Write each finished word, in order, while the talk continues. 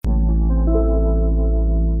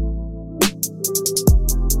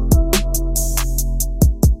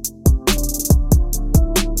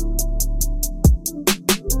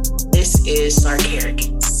is Sark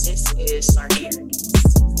Arrogance. This is Sark Arrogance.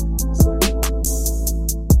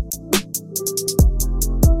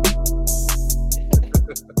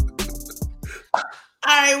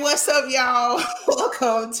 All right, what's up, y'all?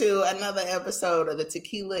 Welcome to another episode of the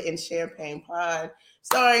Tequila and Champagne Pod,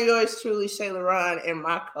 starring yours truly, Shayla Ron, and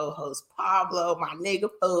my co-host Pablo, my nigga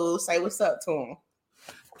fool. Say what's up to him.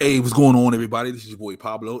 Hey, what's going on, everybody? This is your boy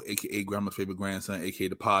Pablo, aka Grandma's favorite grandson, aka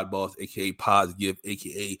the Pod Boss, aka Pod's Gift,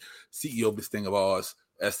 aka CEO of this thing of ours,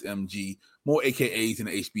 SMG. More AKAs in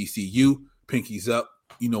the HBCU. Pinkies up.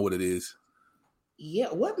 You know what it is. Yeah,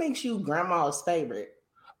 what makes you Grandma's favorite?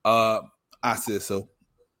 I said so.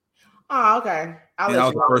 Oh, okay. I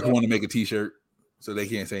was the first one to make a T-shirt, so they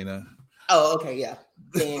can't say nothing. Oh, okay, yeah.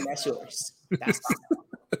 Then that's yours. That's fine.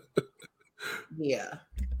 Yeah.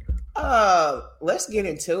 Let's get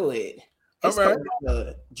into it. It's all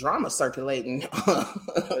right. Drama circulating on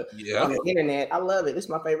the internet. I love it. This is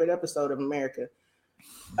my favorite episode of America.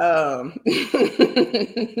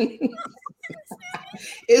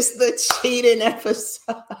 It's the cheating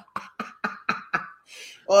episode.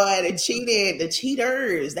 Or the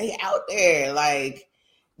cheaters, they out there. Like,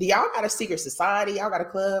 do y'all got a secret society? Y'all got a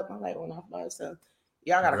club? I'm like, well, not stuff.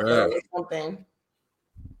 Y'all got a club or something?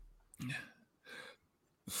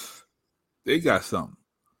 They got something.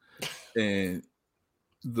 And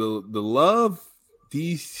the love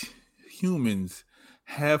these humans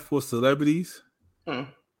have for celebrities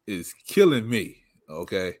is killing me.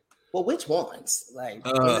 Okay. Well, which ones? Like,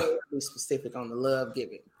 be specific on the love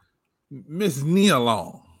giving. Miss Nia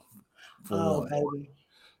Long. Oh, baby.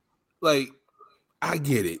 Like, I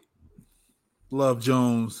get it. Love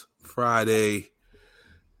Jones, Friday,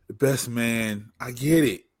 The Best Man. I get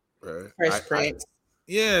it. Right? Fresh Prince.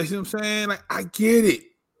 Yeah, you know what I'm saying? Like, I get it.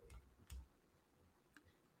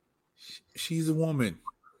 She's a woman.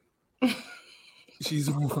 She's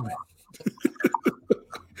a woman.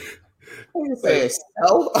 Yeah,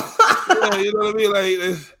 you know what I mean?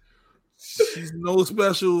 Like, she's no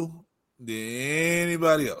special than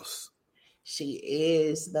anybody else. She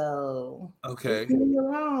is, though. Okay. It's Nia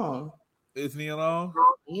Long. Is Nia Long?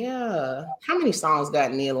 Yeah. How many songs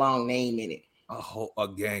got Nia Long name in it? A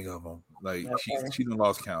gang of them. Like, she done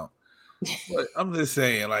lost count. But I'm just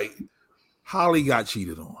saying, like, Holly got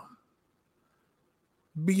cheated on.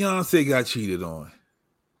 Beyonce got cheated on.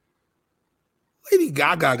 Lady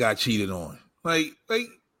Gaga got cheated on. Like.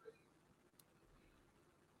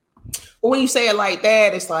 When you say it like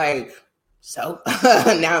that, it's like, so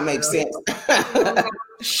now it makes sense.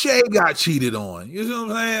 Shay got cheated on. You know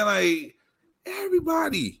what I'm saying? Like,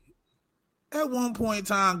 everybody at one point in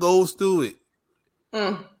time goes through it.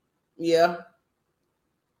 Yeah.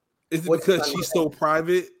 Is it because she's so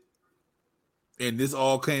private and this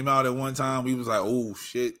all came out at one time? We was like, oh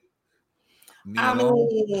shit. I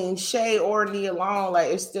mean, Shay or Nia Long, like,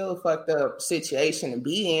 it's still a fucked up situation to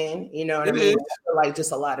be in. You know what I mean? I feel like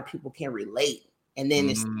just a lot of people can relate. And then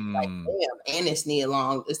it's like, damn, and it's Nia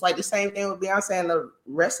Long. It's like the same thing with Beyonce and the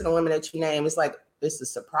rest of the women that you name. It's like, it's a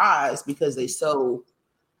surprise because they're so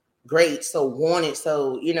great, so wanted,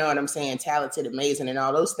 so, you know what I'm saying, talented, amazing, and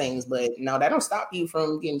all those things. But no, that don't stop you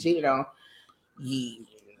from getting cheated on. Yeah.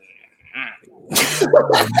 I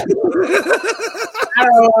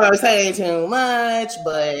don't want to say too much,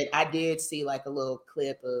 but I did see like a little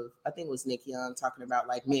clip of, I think it was Nick Young talking about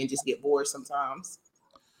like men just get bored sometimes.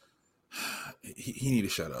 He need to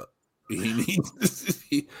shut up. He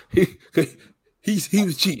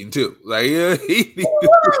was cheating too. Like, yeah,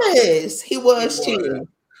 he was cheating.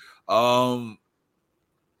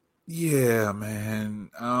 Yeah,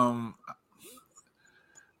 man.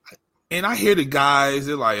 And I hear the guys,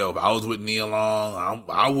 they're like, "Oh, if I was with Nia Long,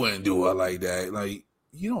 I wouldn't do her like that." Like,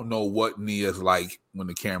 you don't know what Nia's like when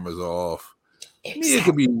the cameras are off. Exactly. Nia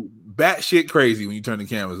could be batshit crazy when you turn the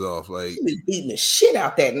cameras off. Like, she be beating the shit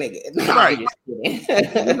out that nigga. Right.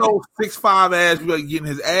 6'5" ass be like getting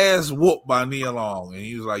his ass whooped by Nia Long. And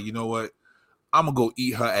he was like, you know what? I'm going to go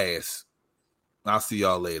eat her ass. I'll see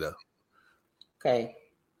y'all later. Okay.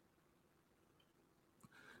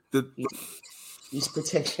 Use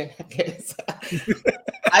protection, I guess.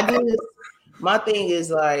 My thing is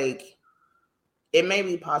like, it may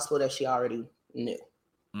be possible that she already knew.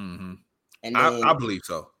 Mm-hmm. And then I believe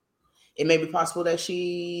so. It may be possible that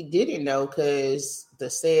she didn't know because the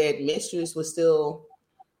said mistress was still,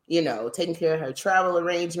 you know, taking care of her travel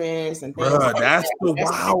arrangements and things. Bruh, that's the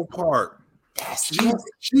wild part.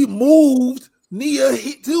 She moved Nia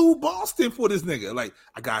to Boston for this nigga. Like,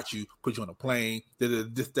 I got you, put you on a plane.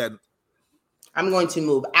 This, that. I'm going to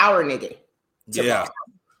move our nigga. Yeah.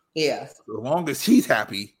 Yeah. As long as she's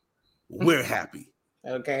happy, we're happy.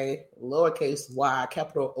 Okay, lowercase y,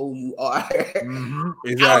 capital O-U-R.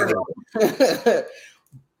 Exactly.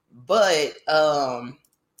 But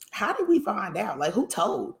how did we find out? Like, who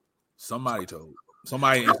told? Somebody told.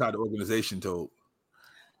 Somebody inside the organization told.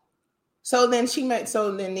 So then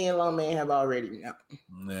Nia Long may have already known.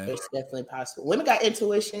 Yeah. It's definitely possible. Women got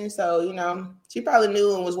intuition, so she probably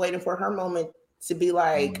knew and was waiting for her moment to be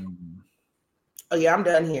like, "Oh yeah, I'm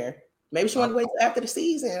done here." Maybe she wanted to wait till after the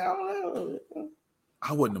season. I don't know.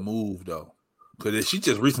 I wouldn't have moved though, because she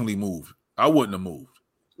just recently moved. I wouldn't have moved.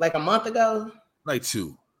 Like a month ago. Like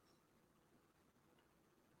 2.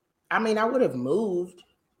 I mean, I would have moved.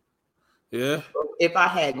 Yeah. If I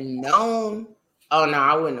had known, oh no,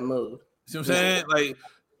 I wouldn't have moved. See what I'm saying? Like,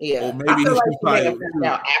 yeah. Or maybe she may have found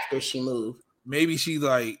out after she moved. Maybe she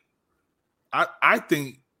like, I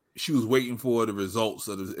think she was waiting for the results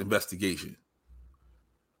of the investigation.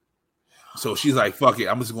 So she's like, fuck it,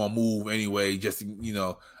 I'm just gonna move anyway. Just I'm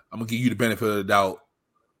gonna give you the benefit of the doubt.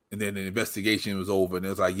 And then the investigation was over, and it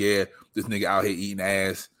was like, yeah, this nigga out here eating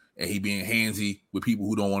ass, and he being handsy with people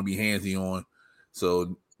who don't want to be handsy on.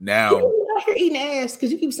 So now he really out here eating ass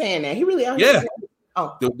because you keep saying that he really out here. Yeah.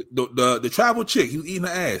 Oh, the travel chick, he was eating her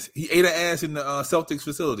ass. He ate her ass in the Celtics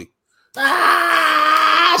facility.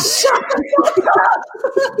 Ah, shut the fuck up!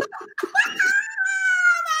 Oh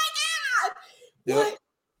my god! Yep. What?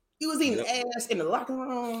 He was eating ass in the locker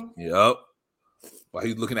room. Yep. While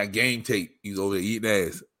he was looking at game tape, he was over there eating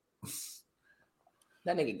ass.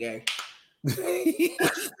 That nigga gay.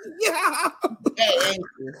 Yeah. Hey,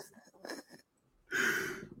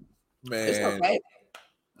 man. It's okay.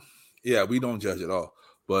 Yeah, we don't judge at all.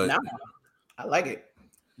 But no, I like it.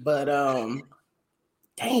 But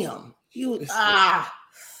damn,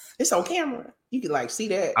 it's on camera. You can like see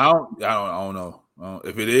that. I don't know.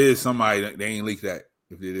 If it is somebody, they ain't leaked that.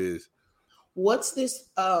 If it is. What's this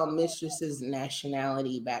mistress's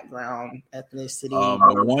nationality, background, ethnicity?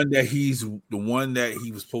 The one that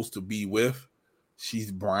he was supposed to be with,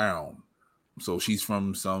 she's brown. So she's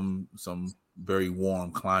from some very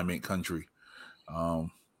warm climate country. I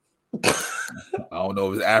don't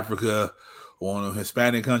know if it's Africa or one of the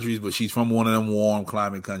Hispanic countries, but she's from one of them warm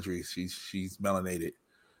climate countries. She's melanated.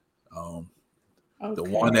 The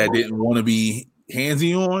one that didn't want to be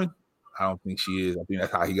handsy on, I don't think she is. I think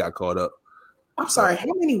that's how he got caught up. I'm sorry, how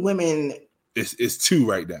many women? It's 2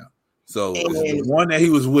 right now. So it's the one that he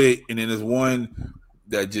was with, and then there's one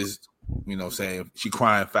that just, saying she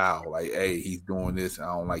crying foul, like, hey, he's doing this, and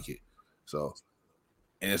I don't like it. So,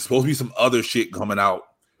 and it's supposed to be some other shit coming out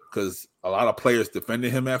because a lot of players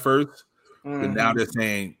defended him at first, but now they're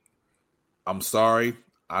saying, I'm sorry,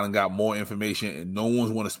 I done got more information, and no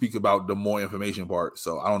one's want to speak about the more information part.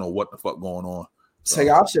 So I don't know what the fuck going on. So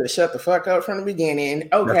y'all should have shut the fuck up from the beginning.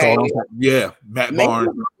 Okay. Yeah, Matt Barnes.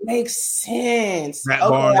 Makes sense. Matt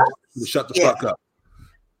Barnes shut the fuck up.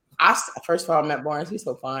 First of all, Matt Barnes, he's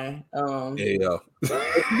so fine. Yeah.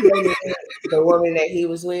 The woman that he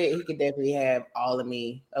was with, he could definitely have all of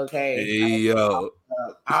me. Okay.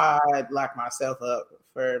 I'd lock myself up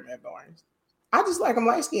for Matt Barnes. I just like him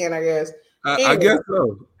light skinned, I guess. I guess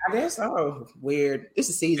so. I guess so. Weird. It's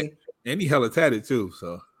a season. And he hella tatted too,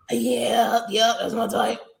 so. Yeah, that's my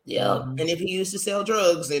type. Yeah, and if he used to sell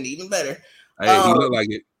drugs, then even better. Hey, he looked like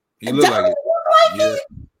it. He looked like it. Yeah,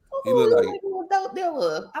 he looked like it. Dope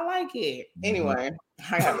dealer. I like it. Anyway,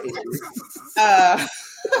 I got pictures.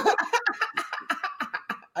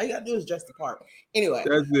 All you gotta do is dress the part. Anyway,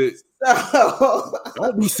 that's it. So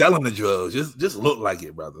don't be selling the drugs. Just look like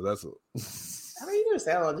it, brother. That's all. I mean, you can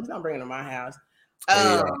sell them. Just don't bring them to my house.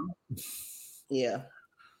 Yeah.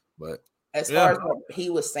 But as far as what he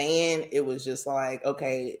was saying, it was just like,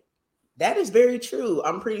 okay, that is very true.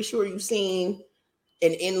 I'm pretty sure you've seen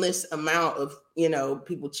an endless amount of,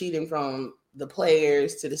 people cheating from the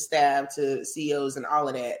players to the staff to CEOs and all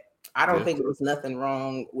of that. I don't think there was nothing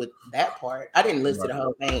wrong with that part. I didn't listen to the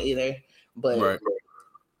whole thing either, but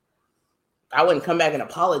I wouldn't come back and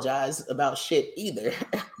apologize about shit either.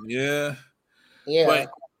 Yeah. Yeah.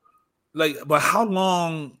 But how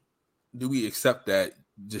long do we accept that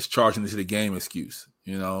just charging into the game excuse?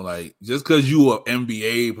 Just because you an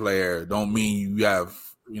NBA player don't mean you have,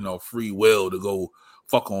 free will to go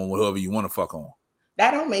fuck on whoever you want to fuck on.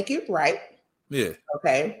 That don't make it right. Yeah.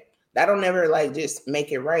 Okay. That'll never just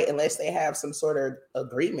make it right unless they have some sort of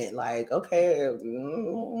agreement. Like, okay,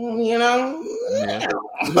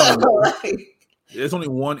 There's only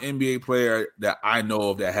one NBA player that I know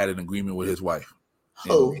of that had an agreement with his wife.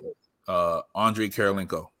 Who? Andrei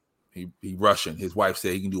Karolinko. He Russian. His wife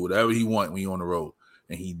said he can do whatever he wants when you're on the road,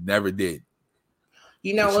 and he never did.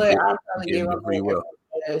 You know what? I'll probably give him free will.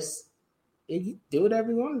 Yes, you do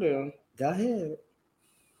whatever you want to do. Go ahead.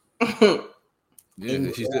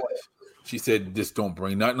 Yeah, she said, just don't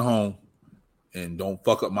bring nothing home and don't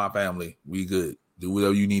fuck up my family. We good. Do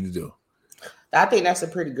whatever you need to do. I think that's a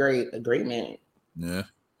pretty great agreement. Yeah.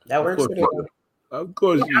 That works for them. Of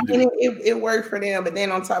course you do. It worked for them, but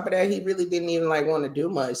then on top of that, he really didn't even like want to do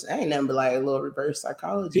much. I ain't nothing but like a little reverse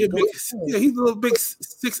psychology. He's a little big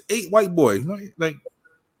 6'8" white boy. Like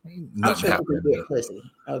I'm sure he could get pussy.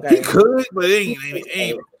 Okay, he could, but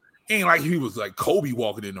it ain't like he was like Kobe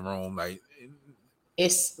walking in the room. Like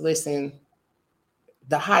listen,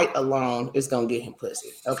 the height alone is gonna get him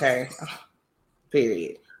pussy. Okay,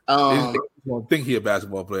 period. I don't think he a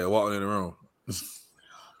basketball player walking in the room.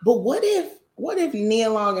 But what if Nia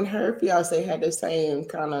Long and her fiance had the same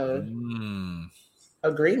kind of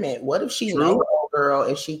agreement? What if she knows the old girl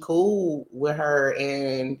and she cool with her,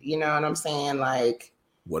 and you know what I'm saying? Like,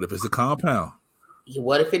 what if it's a compound?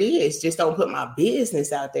 What if it is? Just don't put my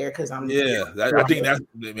business out there because I'm. Yeah, I think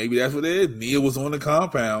maybe that's what it is. Nia was on the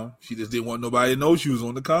compound. She just didn't want nobody to know she was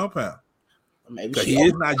on the compound. Maybe he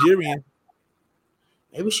is Nigerian.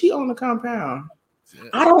 Maybe she on the compound. Yeah.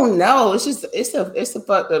 I don't know. It's a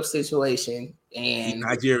fucked up situation. And he's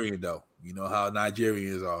Nigerian though. You know how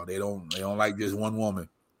Nigerians are. They don't like just one woman.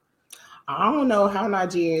 I don't know how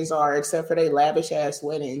Nigerians are except for they lavish ass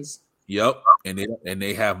weddings. Yep, and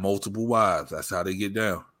they have multiple wives. That's how they get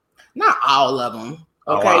down. Not all of them.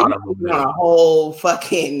 Okay, on a whole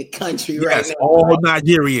fucking country right now. All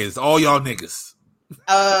Nigerians, all y'all niggas.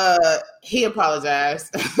 He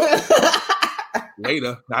apologized.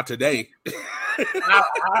 Later, not today.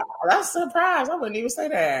 That's a surprise. I wouldn't even say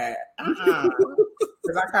that.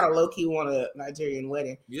 Because I kind of low key want a Nigerian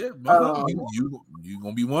wedding. Yeah, you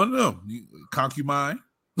gonna be one of them. Concubine.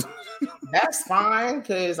 That's fine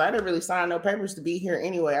because I didn't really sign no papers to be here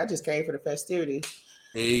anyway. I just came for the festivities.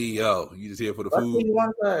 Hey yo, you just here for the food?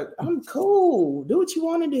 I'm cool. Do what you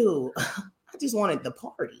want to do. I just wanted the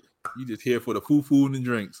party. You just here for the food and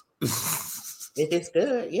drinks. If it's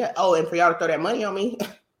good, yeah. Oh, and for y'all to throw that money on me.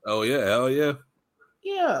 Oh yeah, hell yeah.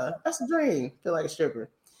 Yeah, that's a dream. Feel like a stripper.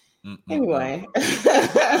 Anyway.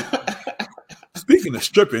 Speaking of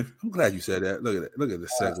stripping, I'm glad you said that. Look at it. Look at the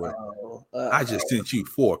segue. I just sent you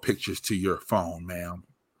 4 pictures to your phone, ma'am.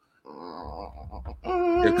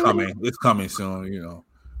 They're coming. It's coming soon, you know.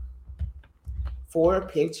 4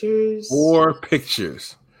 pictures? 4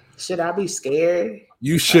 pictures. Should I be scared?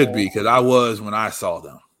 You should be, because I was when I saw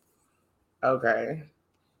them. Okay.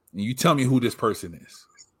 And you tell me who this person is.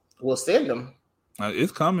 We'll send them.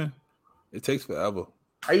 It's coming. It takes forever.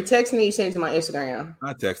 Are you texting me? You send it to my Instagram.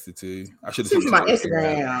 I texted to you. I should have sent it to my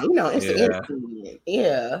Instagram. You know, Instagram.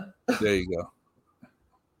 Yeah. There you go.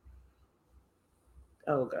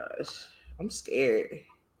 Oh gosh, I'm scared.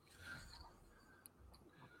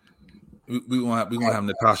 We gonna have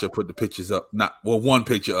Natasha put the pictures up. One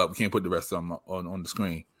picture up. We can't put the rest of them on the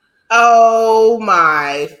screen. Oh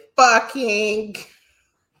my fucking.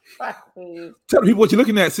 Tell people what you're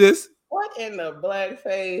looking at, sis. What in the black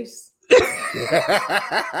face?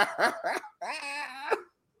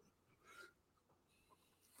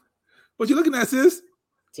 What you looking at, sis?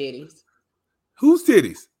 Titties. Whose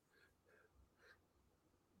titties?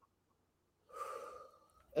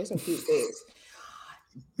 There's some cute titties.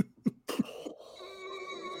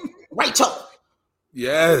 Rachel.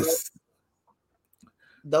 Yes.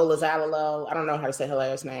 Dolezal. I don't know how to say her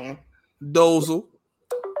last name. Dozel.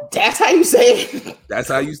 That's how you say it. That's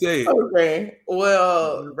how you say it. Okay.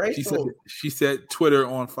 Well, Rachel. She said Twitter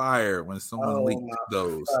on fire when someone leaked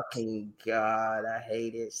those. Fucking God, I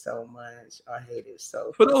hate it so much. I hate it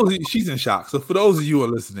so. For those of you, she's in shock. So for those of you who are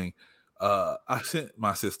listening, I sent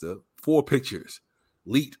my sister 4 pictures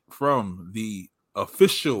leaked from the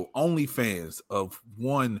official OnlyFans of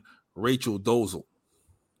one Rachel Dozel.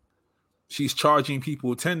 She's charging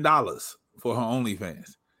people $10 for her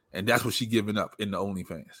OnlyFans. And that's what she's giving up in the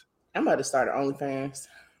OnlyFans. I'm about to start an OnlyFans.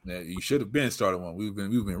 Yeah, you should have been started one. We've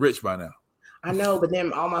been rich by now. I know, but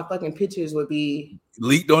then all my fucking pictures would be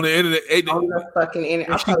leaked on the internet. On the fucking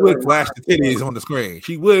internet. She would flash the titties on the screen.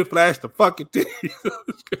 She would flash the fucking titties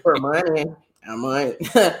for money. I might.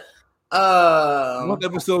 One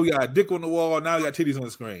episode you got a dick on the wall. Now you got titties on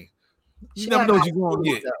the screen. You never know what you're gonna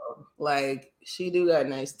get. Though. Like she do got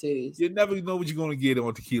nice titties. You never know what you're gonna get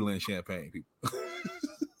on tequila and champagne, people.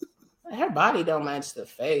 Her body don't match the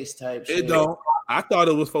face type shit. It don't. I thought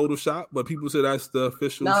it was Photoshop, but people say that's the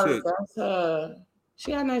official shit. That's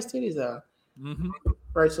she got nice titties though. Mm-hmm.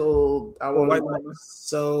 Rachel, I want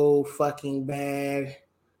so fucking bad.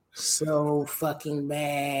 So fucking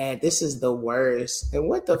bad. This is the worst. And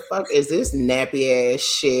what the fuck is this nappy ass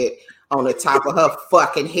shit on the top of her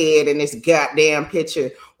fucking head in this goddamn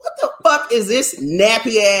picture? What the fuck is this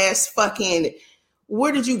nappy ass fucking?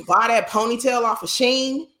 Where did you buy that ponytail off of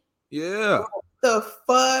Shein? Yeah. What the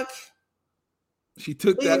fuck? She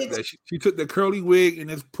took that. She took the curly wig and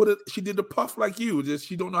just put it. She did the puff like you. Just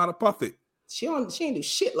she don't know how to puff it. She ain't do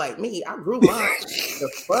shit like me. I grew mine. The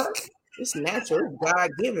fuck? It's natural. It's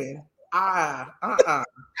God-given.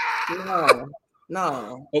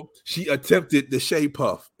 No. Oh, she attempted the Shea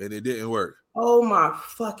puff and it didn't work. Oh my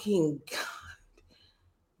fucking God.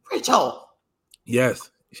 Rachel.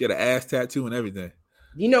 Yes. She had an ass tattoo and everything.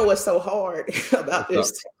 You know what's so hard about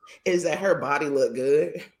this is that her body looked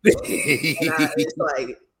good. It's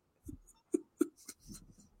like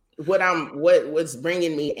what's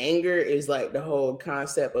bringing me anger is like the whole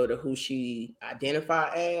concept of who she identify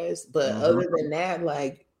as. But other than that,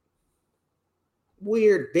 like,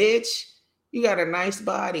 weird bitch, you got a nice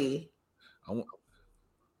body.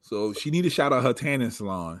 So she need to shout out her tanning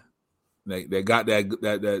salon. They got that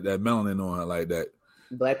melanin on her like that.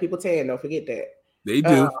 Black people tan, don't forget that. They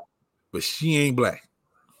do, but she ain't black.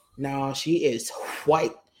 No, she is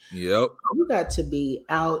white. Yep. You got to be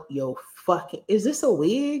out your fucking. Is this a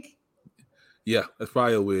wig? Yeah, that's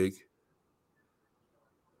probably a wig.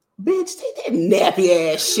 Bitch, take that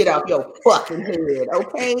nappy ass shit off your fucking head,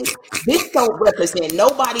 okay? This don't represent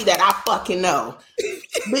nobody that I fucking know.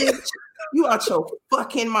 Bitch, you out your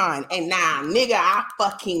fucking mind. And nah, nigga, I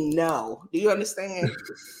fucking know. Do you understand?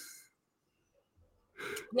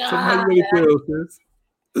 So how you really feel,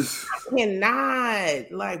 sis? I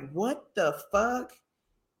cannot. Like, what the fuck?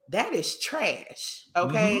 That is trash.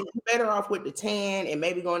 Okay, you better off with the tan and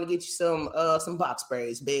maybe going to get you some box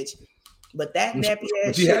sprays, bitch. But that nappy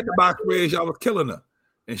ass. She had the box sprays. Y'all was killing her,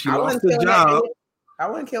 and she lost her job. I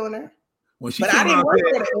wasn't killing her. When she but I didn't work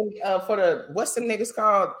for the what's the niggas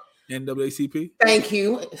called? NAACP. Thank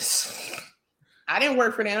you. I didn't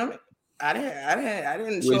work for them. I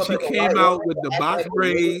didn't. When she came out with the box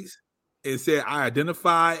braids and said, "I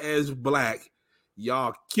identify as black,"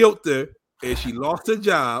 y'all killed her, and she lost her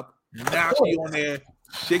job. Now she on there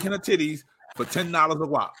shaking her titties for $10 a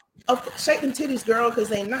wop. Shaking titties, girl, because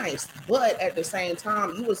they nice. But at the same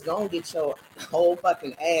time, you was gonna get your whole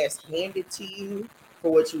fucking ass handed to you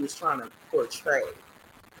for what you was trying to portray.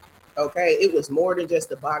 Okay, it was more than just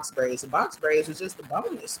the box braids. The box braids was just a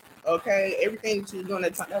bonus. Okay, everything that you was doing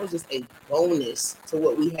at the time, that was just a bonus to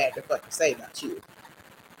what we had to fucking say about you,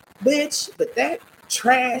 bitch. But that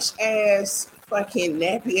trash ass, fucking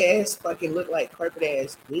nappy ass, fucking look like carpet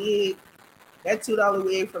ass wig. That $2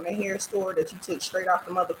 wig from the hair store that you took straight off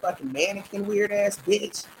the motherfucking mannequin, weird ass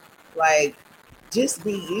bitch. Like, just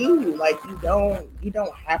be you. Like, you don't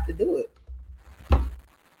have to do it.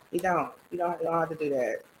 You don't have to do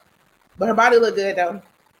that. But her body look good though.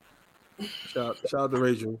 Shout out to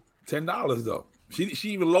Rachel. $10 though. She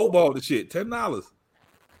even lowballed the shit. $10.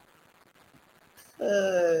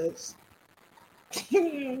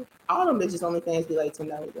 All them bitches only fans be like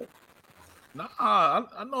 $10 though. Nah,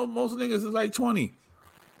 I know most niggas is like 20.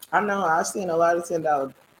 I know. I've seen a lot of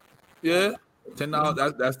 $10. Yeah,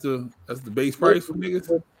 $10. That's the base price for niggas.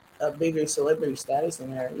 With a bigger celebrity status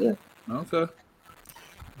in her. Yeah. Okay.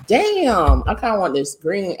 Damn, I kind of want this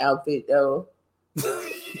green outfit though.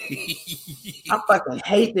 I fucking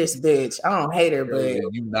hate this bitch. I don't hate her, but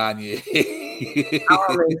you not yet.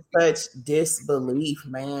 I'm in such disbelief,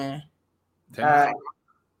 man.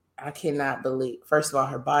 I cannot believe. First of all,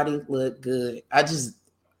 her body looked good. I just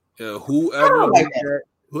whoever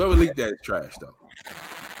leaked that is trash though.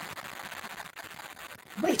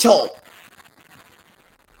 Rachel,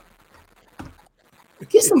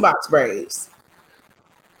 get some box braids.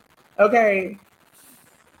 Okay.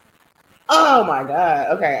 Oh my god.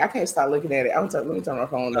 Okay, I can't stop looking at it. Let me turn my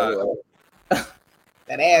phone on.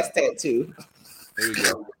 That ass tattoo. There you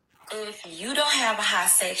go. If you don't have a high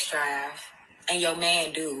sex drive and your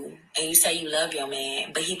man do, and you say you love your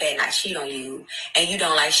man, but he better not cheat on you, and you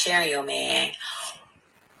don't like sharing your man,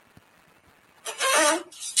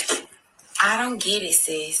 I don't get it,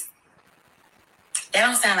 sis. That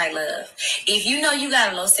don't sound like love. If you know you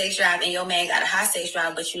got a low sex drive and your man got a high sex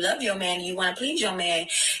drive, but you love your man and you want to please your man,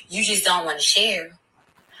 you just don't want to share,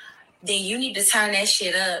 then you need to turn that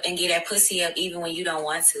shit up and get that pussy up even when you don't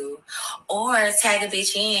want to. Or tag a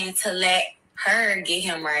bitch in to let her get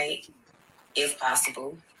him right, if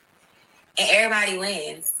possible. And everybody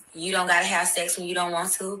wins. You don't got to have sex when you don't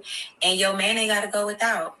want to, and your man ain't got to go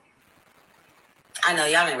without. I know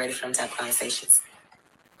y'all ain't ready for them type of conversations.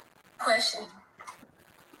 Question.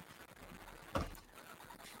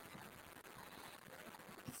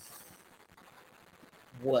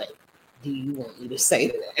 What do you want me to say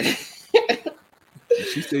to that?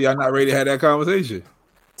 She said y'all not ready to have that conversation.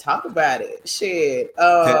 Talk about it. Shit.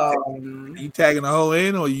 You tagging the hoe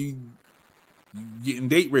in, or you getting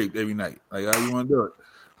date raped every night? Like, how you want to do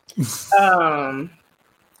it?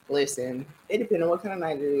 Listen, it depends on what kind of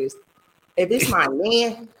night it is. If it's my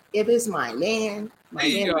man,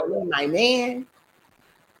 my man.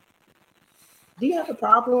 Do you have a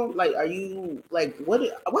problem? Like, are you like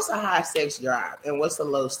what's a high sex drive and what's a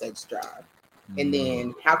low sex drive? And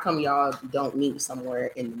then how come y'all don't meet somewhere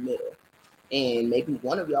in the middle? And maybe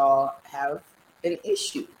one of y'all have an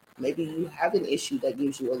issue. Maybe you have an issue that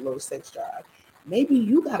gives you a low sex drive. Maybe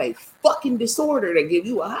you got a fucking disorder that gives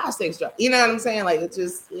you a high sex drive. You know what I'm saying? Like, it's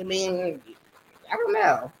just, I mean, I don't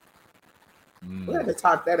know. We have to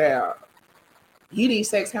talk that out. You need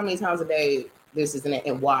sex how many times a day? This isn't it,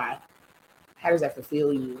 and why? How does that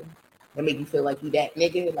fulfill you? That make you feel like you that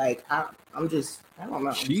nigga? Like, I'm just, I don't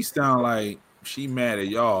know. She sound like she mad at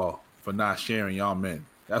y'all for not sharing y'all men.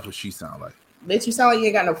 That's what she sound like. Bitch, you sound like you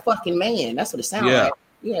ain't got no fucking man. That's what it sounds like.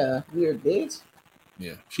 Yeah, weird bitch.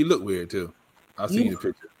 Yeah, she look weird too. I'll see you the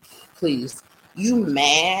picture. Please. You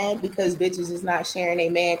mad because bitches is not sharing a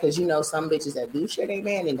man? Because you know some bitches that do share their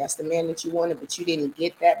man, and that's the man that you wanted, but you didn't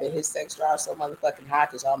get that. But his sex drive so motherfucking high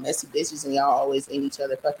because y'all messy bitches and y'all always in each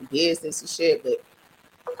other fucking business and shit. But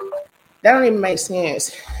that don't even make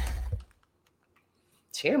sense.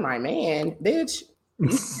 Share my man, bitch.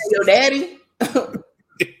 You your daddy.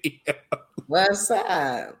 Yeah. What's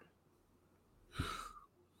up?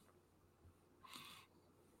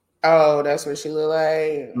 Oh, that's what she look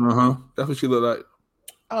like. That's what she look like.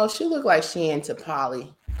 Oh, she look like she into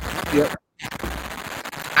poly. Yep.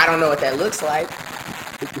 I don't know what that looks like.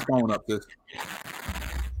 Pick your phone up, this.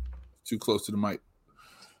 Too close to the mic.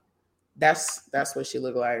 That's what she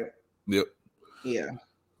look like. Yep. Yeah.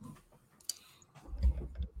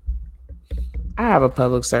 I have a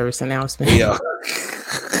public service announcement. Yeah.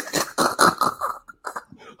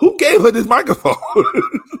 Who gave her this microphone?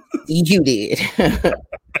 You did.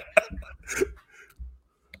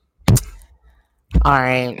 All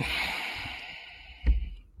right.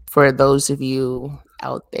 For those of you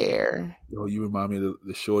out there. Yo, you remind me of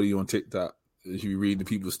the shorty on TikTok. She be reading the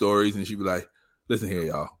people's stories and she be like, listen here,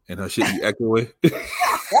 y'all. And her shit be echoing.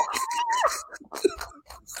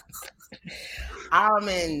 I'm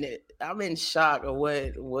in shock of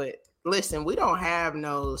what listen, we don't have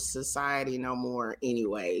no society no more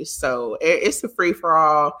anyway. So it's a free for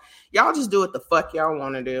all. Y'all just do what the fuck y'all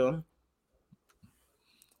want to do.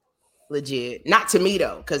 Legit. Not to me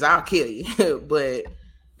though, because I'll kill you. But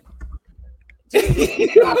just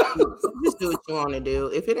do what you want to do.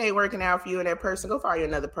 If it ain't working out for you and that person, go find you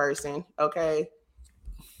another person. Okay.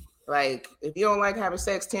 Like, if you don't like having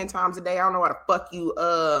sex 10 times a day, I don't know why the fuck you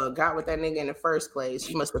got with that nigga in the first place.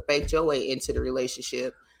 You must have faked your way into the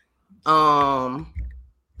relationship. I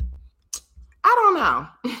don't know.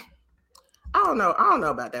 I don't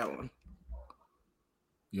know about that one.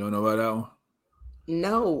 You don't know about that one?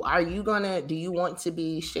 No. Do you want to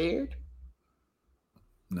be shared?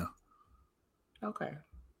 No. Okay.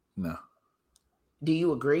 No. Do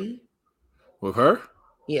you agree? With her?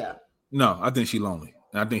 Yeah. No, I think she's lonely.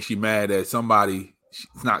 And I think she's mad that somebody's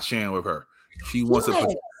not sharing with her. She wants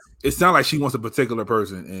it sounds like she wants a particular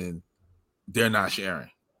person and they're not sharing.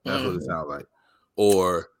 That's what it sounds like.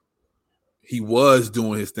 Or he was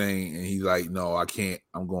doing his thing and he's like, no, I can't.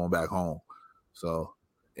 I'm going back home. So,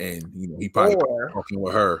 and he probably talking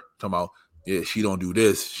with her, talking about, yeah, she don't do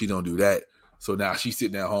this, she don't do that. So now she's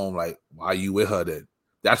sitting at home like, why are you with her then?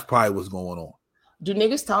 That's probably what's going on. Do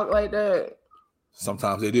niggas talk like that?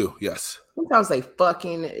 Sometimes they do, yes. Sometimes they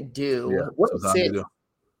fucking do. Yeah, sometimes they do.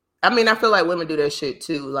 I mean, I feel like women do that shit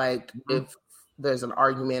too. Like, if there's an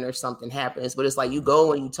argument or something happens, but it's like you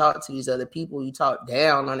go and you talk to these other people, you talk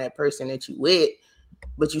down on that person that you with,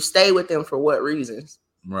 but you stay with them for what reasons?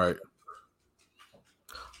 Right.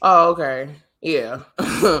 Oh, okay. Yeah.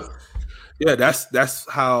 Yeah, that's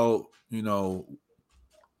how,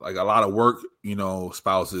 like a lot of work,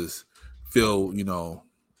 spouses feel,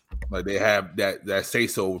 like they have that say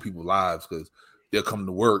so with people's lives because they'll come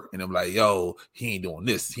to work and I'm like, yo, he ain't doing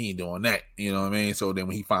this, he ain't doing that. You know what I mean? So then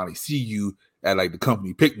when he finally see you at like the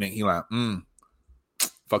company picnic, he like,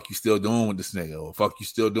 fuck you still doing with this nigga, or fuck you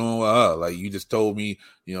still doing with her. Like, you just told me,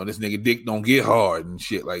 this nigga dick don't get hard and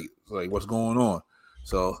shit. Like what's going on?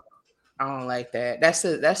 So I don't like that. That's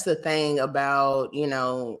the thing about,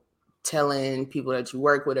 telling people that you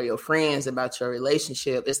work with or your friends about your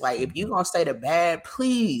relationship. It's like, if you gonna say the bad,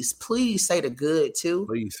 please say the good too.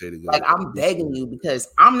 Please say the good. Like, I'm begging you, because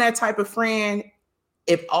I'm that type of friend.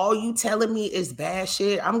 if all you telling me is bad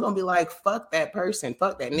shit, I'm gonna be like, fuck that person,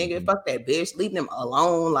 fuck that nigga, fuck that bitch, leave them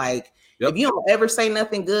alone. Like, if you don't ever say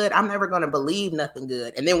nothing good, I'm never gonna believe nothing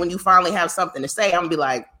good. And then when you finally have something to say, I'm gonna be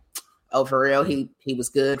like, oh, for real, he was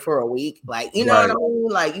good for a week. Like, you know what I mean?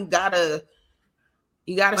 Like, you gotta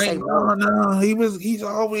say no, he's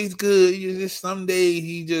always good. You just someday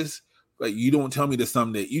he just like, you don't tell me the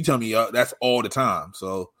someday, you tell me that's all the time.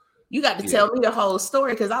 So you got to tell me the whole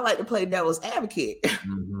story because I like to play devil's advocate.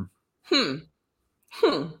 And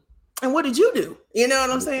what did you do? You know what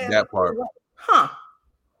I'm saying? That part. Huh.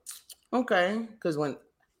 Okay. Because when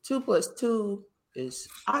 2 + 2 is,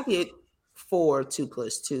 I get 4, 2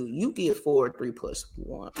 + 2. You get 4, 3 +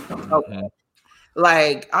 1. Okay.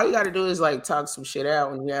 Like, all you got to do is like talk some shit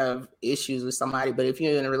out when you have issues with somebody. But if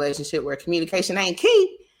you're in a relationship where communication ain't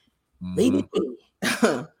key, leave it be.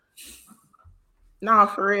 No,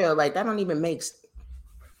 for real. Like, that don't even make sense.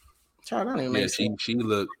 Child, don't even make sense. She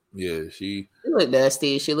looked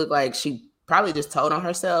dusty. She looked like she probably just told on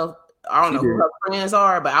herself. I don't know who her friends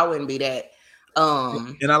are, but I wouldn't be that.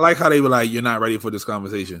 And I like how they were like, you're not ready for this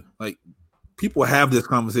conversation. Like, people have this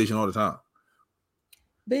conversation all the time.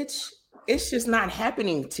 Bitch, it's just not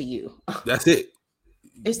happening to you. That's it.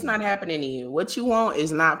 It's not happening to you. What you want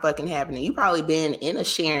is not fucking happening. You probably been in a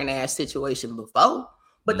sharing ass situation before.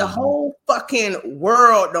 But the whole fucking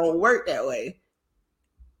world don't work that way.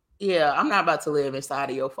 Yeah, I'm not about to live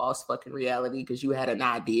inside of your false fucking reality because you had an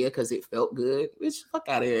idea because it felt good. Bitch, fuck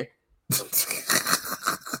out of here.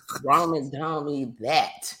 Roman told me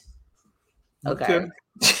that. Okay.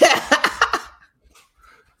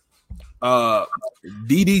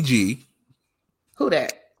 DDG. Who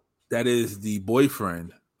that? That is the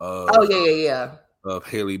boyfriend of of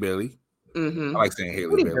Haley Bailey. I like saying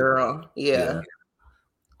Haley Bailey. Girl. Yeah.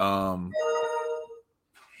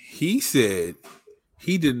 He said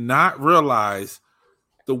he did not realize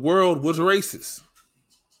the world was racist.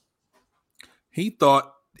 He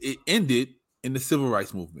thought it ended in the civil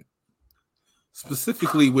rights movement,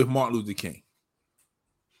 specifically with Martin Luther King.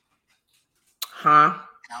 Huh?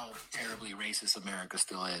 How terribly racist America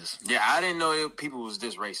still is. Yeah, I didn't know people was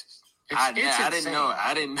this racist. I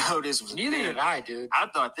didn't know this was. Neither did I, dude. I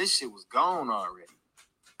thought this shit was gone already.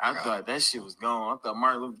 I thought that shit was gone. I thought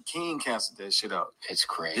Martin Luther King canceled that shit out. It's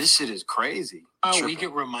crazy. This shit is crazy. Oh, we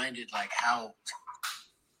get reminded like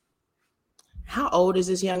how old is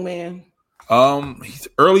this young man? He's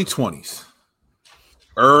early 20s.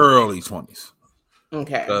 Early 20s.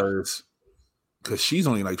 Okay. Because she's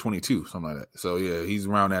only like 22, something like that. So yeah, he's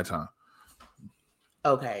around that time.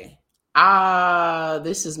 Okay.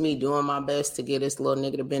 This is me doing my best to get this little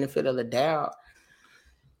nigga the benefit of the doubt.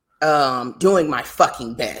 Doing my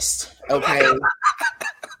fucking best. Okay.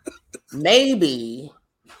 Maybe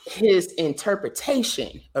his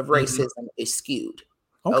interpretation of racism is skewed.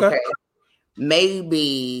 Okay.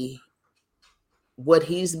 Maybe what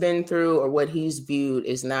he's been through or what he's viewed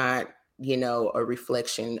is not, a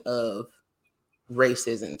reflection of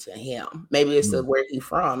racism to him. Maybe it's where he's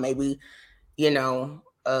from. Maybe,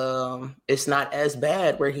 it's not as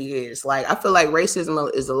bad where he is. Like, I feel like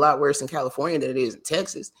racism is a lot worse in California than it is in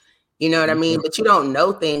Texas. You know what I mean? But you don't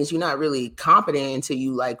know things. You're not really competent until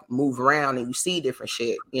you like move around and you see different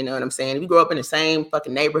shit. You know what I'm saying? If you grow up in the same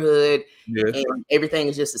fucking neighborhood and everything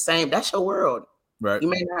is just the same, that's your world. Right. You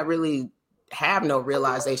may not really have no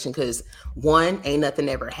realization because 1, ain't nothing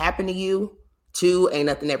ever happened to you. 2, ain't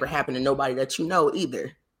nothing ever happened to nobody that you know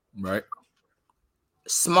either. Right.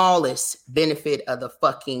 Smallest benefit of the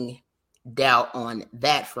fucking doubt on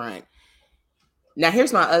that front. Now,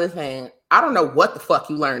 here's my other thing. I don't know what the fuck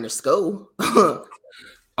you learned in school.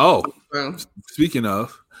 Speaking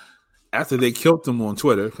of, after they killed him on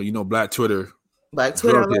Twitter, because Black Twitter.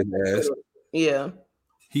 Yeah.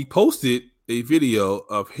 He posted a video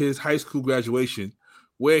of his high school graduation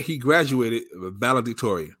where he graduated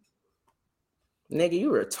valedictorian. Nigga,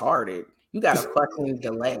 you retarded. You got a fucking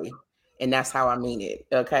delay. And that's how I mean it.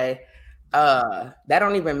 Okay. That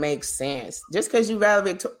don't even make sense. Just because you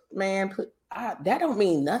valedictorian, man, that don't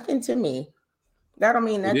mean nothing to me. That don't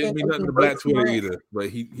mean nothing. It didn't mean nothing to Black Twitter either, but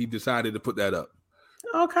he decided to put that up.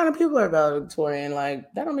 All kind of people are valedictorian.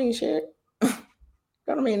 Like, that don't mean shit. That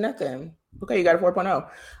don't mean nothing. Okay, you got a 4.0.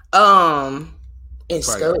 In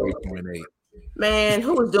school. Man,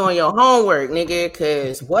 who was doing your homework, nigga?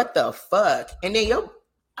 Because what the fuck? And then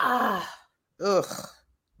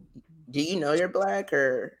do you know you're Black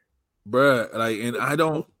or? Bruh, like, and I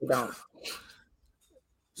don't.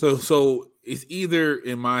 So it's either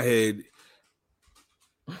in my head,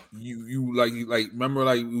 you like remember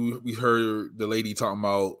like we heard the lady talking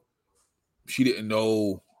about she didn't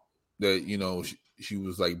know that she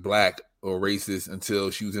was like Black or racist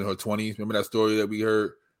until she was in her 20s. Remember that story that we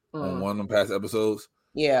heard on one of them past episodes?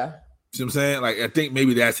 Yeah. See what I'm saying? Like, I think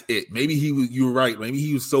maybe that's it. Maybe he was, you were right. Maybe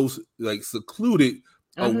he was so like secluded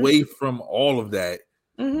away from all of that.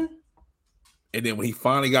 Mm-hmm. And then when he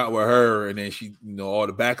finally got with her and then she, all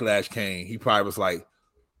the backlash came, he probably was like,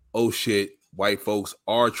 oh shit, white folks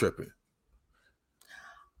are tripping.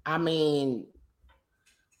 I mean,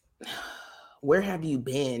 where have you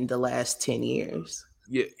been the last 10 years?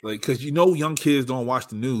 Yeah, like, because young kids don't watch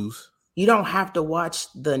the news. You don't have to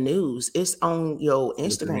watch the news. It's on your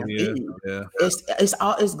Instagram feed. Yeah.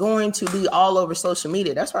 It's going to be all over social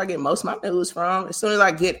media. That's where I get most of my news from. As soon as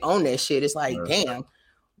I get on that shit, it's like, damn,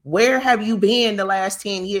 where have you been the last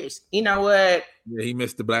 10 years? You know what? Yeah, he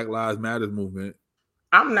missed the Black Lives Matter movement.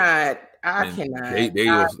 I cannot. They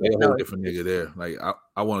a whole different nigga there. Like,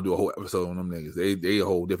 I want to do a whole episode on them niggas. They a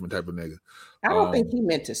whole different type of nigga. I don't think he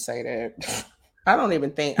meant to say that. I don't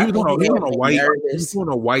even think. He was on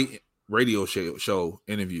a white radio show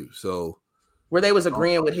interview. So where they was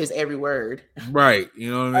agreeing with his every word. Right.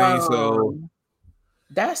 You know what I mean? So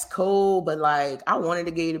that's cool, but like, I wanted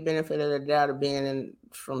to give you the benefit of the doubt of being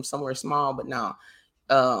from somewhere small, but no,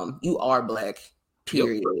 you are black,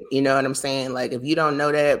 period. Yep. You know what I'm saying? Like, if you don't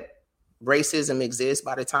know that racism exists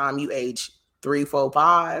by the time you age 3, 4,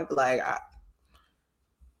 5, like, that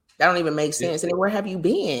don't even make sense. And then where have you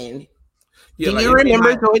been? Yeah, do you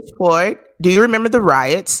remember George Floyd? Do you remember the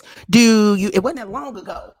riots? It wasn't that long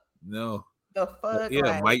ago. No. The fuck? Yeah,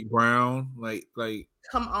 like, Mike Brown. Like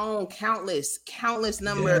come on, countless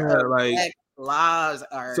number of black lives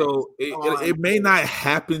are. So it may not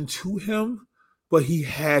happen to him, but he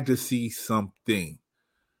had to see something.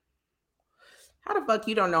 How the fuck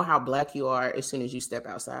you don't know how black you are as soon as you step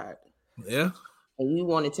outside? Yeah. And you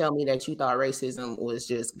want to tell me that you thought racism was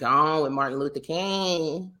just gone with Martin Luther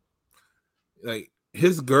King? Like,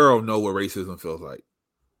 his girl know what racism feels like.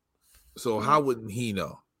 So how wouldn't he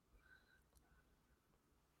know?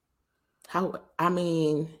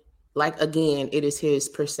 Again, it is his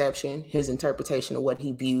perception, his interpretation of what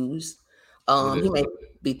he views. He may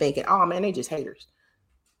be thinking, oh man, they just haters.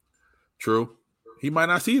 True. He might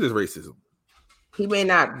not see it as racism. He may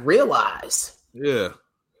not realize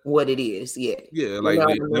what it is yet. Yeah, like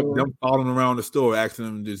them following around the store asking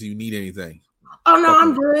him, does you need anything? Oh no,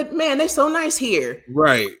 I'm good. Man, they're so nice here.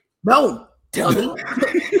 Right. No, dummy.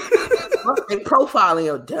 They profiling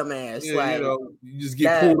your dumb ass. Yeah, like, you just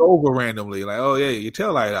get pulled over randomly. Like, oh yeah, your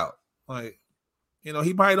tail light out. Like, he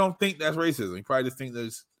probably don't think that's racism. He probably just think they're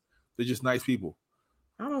just nice people.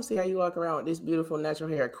 I don't see how you walk around with this beautiful natural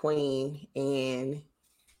hair queen and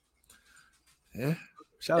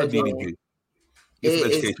shout out to DDG. Get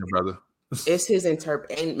some education, brother. It's his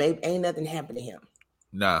ain't nothing happened to him.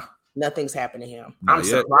 Nah. Nothing's happened to him. I'm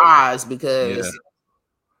surprised because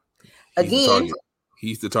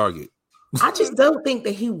he's the target. I just don't think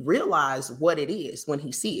that he realized what it is when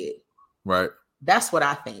he see it. Right. That's what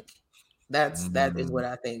I think. That is what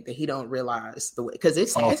I think, that he don't realize the way, because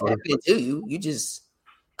it's happening to you. You just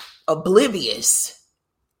oblivious,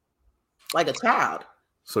 like a child.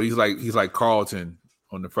 So he's like Carlton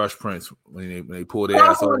on the Fresh Prince when they pulled their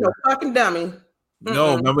ass over. No fucking dummy.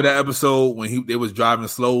 No, remember that episode when they was driving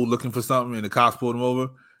slow looking for something and the cops pulled him over?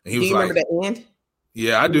 And he was like, remember the end?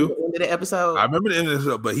 Yeah, I do. The end of the episode? I remember the end of the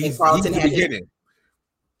episode, but he's the beginning.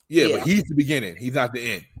 But he's the beginning. He's not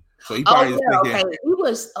the end. So he probably he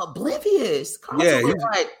was oblivious. Carlton was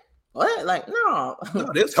like, what? Like, no.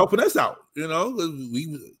 That's helping us out.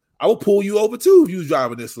 I will pull you over too if you was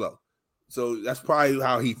driving this slow. So that's probably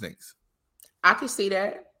how he thinks. I can see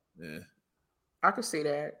that. Yeah. I can see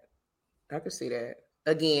that.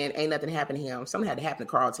 Again, ain't nothing happened to him. Something had to happen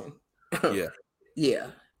to Carlton. Yeah. Yeah.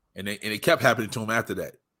 And it kept happening to him after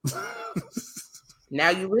that. Now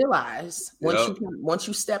you realize once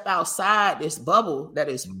you step outside this bubble that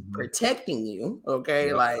is protecting you,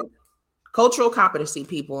 okay, like cultural competency,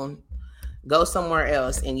 people, go somewhere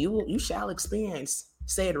else and you shall experience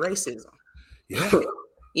said racism. Yeah.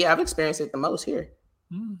 Yeah, I've experienced it the most here.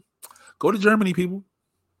 Go to Germany, people.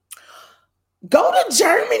 Go to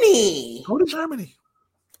Germany. Go to Germany.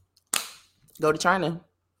 Go to China.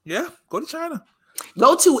 Yeah, go to China.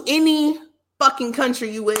 Go to any fucking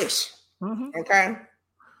country you wish. Okay?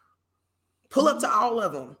 Pull up to all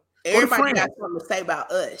of them. Everybody got something to say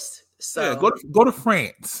about us. So yeah, go to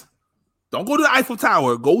France. Don't go to the Eiffel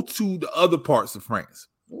Tower. Go to the other parts of France.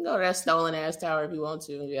 You can go to that stolen ass tower if you want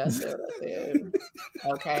to. Yeah, I said.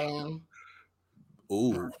 Okay.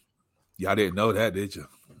 Ooh. Y'all didn't know that, did you?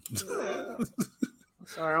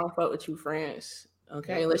 Sorry, I don't fuck with you, France.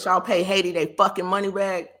 Okay, unless y'all pay Haiti they fucking money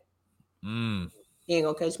back. You ain't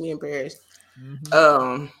gonna catch me in Paris.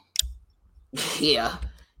 Yeah.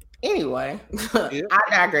 Anyway, Yeah. I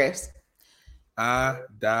digress.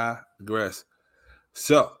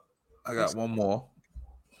 So I got one more.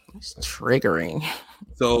 It's triggering.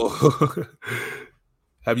 So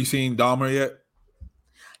have you seen Dahmer yet?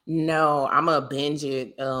 No, I'm gonna binge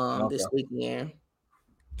it this weekend.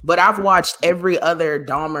 But I've watched every other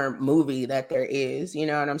Dahmer movie that there is. You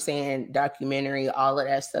know what I'm saying? Documentary, all of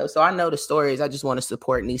that stuff. So I know the stories. I just want to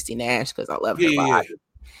support Niecy Nash because I love her body. Yeah.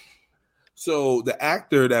 So the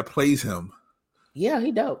actor that plays him. Yeah,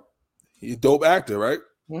 he dope. He's a dope actor, right?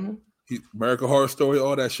 Mm-hmm. American Horror Story,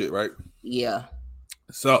 all that shit, right? Yeah.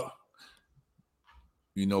 So,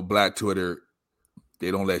 Black Twitter, they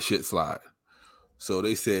don't let shit slide. So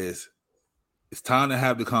they says, it's time to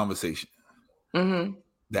have the conversation. Mm-hmm.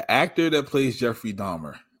 The actor that plays Jeffrey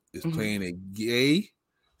Dahmer is playing a gay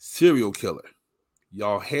serial killer.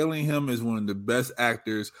 Y'all hailing him as one of the best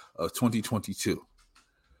actors of 2022.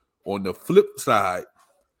 On the flip side,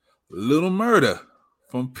 Little Murder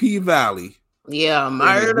from P-Valley. Yeah,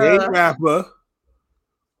 Murder. Gay rapper.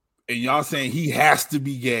 And y'all saying he has to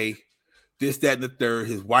be gay. This, that, and the third.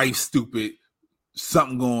 His wife's stupid.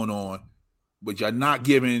 Something going on. But you're not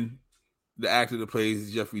giving the actor that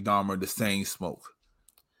plays Jeffrey Dahmer the same smoke.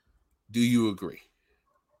 Do you agree?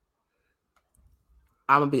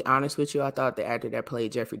 I'm gonna be honest with you. I thought the actor that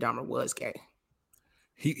played Jeffrey Dahmer was gay.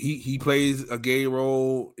 He plays a gay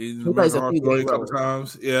role in he plays a few gay couple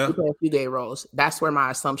times. Yeah, he plays a few gay roles. That's where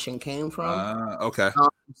my assumption came from. Okay.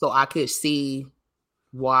 So I could see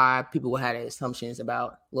why people would have assumptions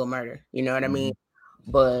about Lil Murder. You know what I mean?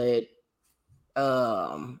 But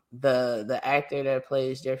the actor that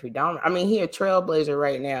plays Jeffrey Dahmer, I mean, he a trailblazer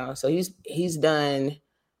right now. So he's done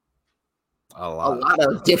a lot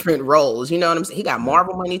of different roles. You know what I'm saying? He got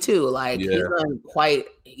Marvel money too. Like he's done quite,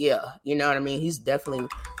 you know what I mean? He's definitely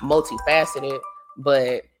multifaceted,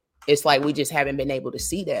 but it's like we just haven't been able to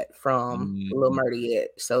see that from Lil Murder yet.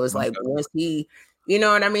 So it's like once he, you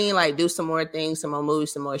know what I mean? Like do some more things, some more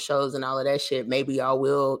movies, some more shows and all of that shit. Maybe I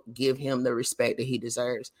will give him the respect that he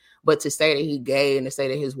deserves. But to say that he gay and to say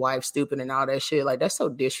that his wife's stupid and all that shit, like that's so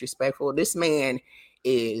disrespectful. This man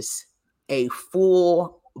is a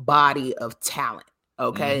full body of talent,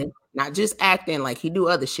 okay? Not just acting, like he do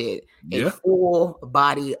other shit. A full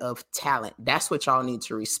body of talent. That's what y'all need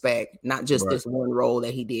to respect, not just this one role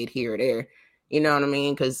that he did here or there. You know what I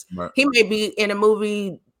mean? Because he may be in a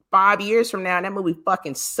movie 5 years from now and that movie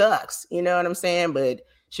fucking sucks. You know what I'm saying? But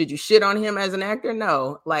should you shit on him as an actor?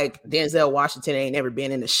 No. Like Denzel Washington ain't never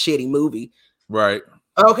been in a shitty movie. Right.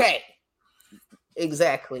 Okay.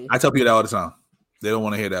 Exactly. I tell people that all the time. They don't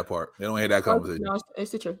want to hear that part. They don't hear that conversation. No,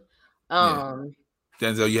 it's the truth.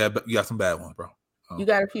 Denzel, you got some bad ones, bro. You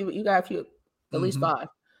got a few, at least 5.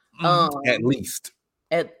 At least.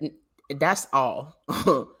 That's all.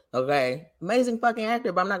 Okay. Amazing fucking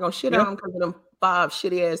actor, but I'm not gonna shit on him because of them 5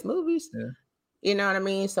 shitty ass movies. Yeah. You know what I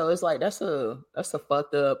mean? So it's like that's a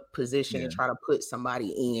fucked up position to try to put somebody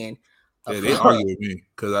in. They argue with me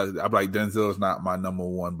because I'm like, Denzel is not my number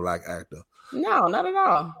one black actor. No, not at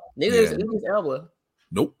all. Neither is Elba.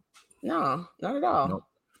 Nope. No, not at all.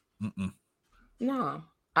 Nope. No,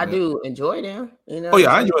 I do enjoy them. You know. Oh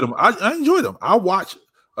yeah, I enjoy them. I enjoy them. I watch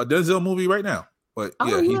a Denzel movie right now, but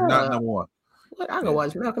he's not number one. What I go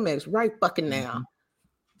watch Malcolm X right fucking now.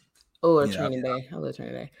 Or Training Day. I love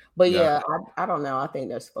Training Day. But I don't know. I think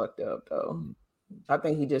that's fucked up though. I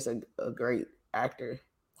think he's just a great actor.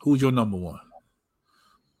 Who's your number one?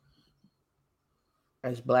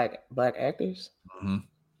 As black actors?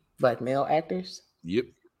 Black male actors? Yep.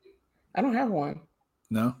 I don't have one.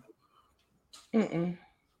 No?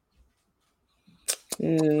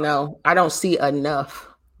 No, I don't see enough.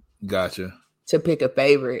 Gotcha. To pick a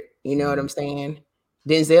favorite. You know what I'm saying?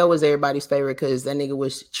 Denzel was everybody's favorite because that nigga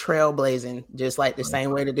was trailblazing, just like the same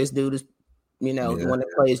way that this dude is, the one that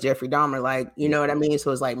plays Jeffrey Dahmer. Like, you know what I mean?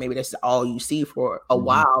 So it's like maybe that's all you see for a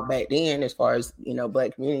while back then, as far as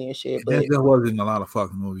black community and shit. But Denzel was in a lot of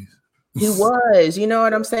fucking movies. He was, you know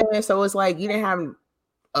what I'm saying? So it's like you didn't have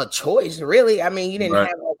a choice, really. I mean, you didn't have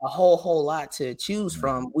like a whole lot to choose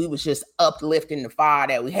from. We was just uplifting the fire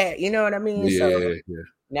that we had. You know what I mean?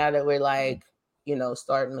 Now that we're like,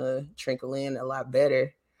 starting to trickle in a lot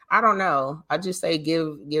better. I don't know. I just say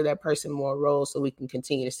give that person more roles so we can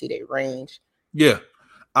continue to see their range. Yeah.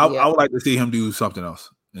 I would like to see him do something else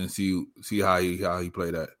and see how he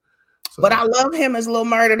played that. So, but I love him as Lil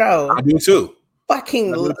Murder though. I do too.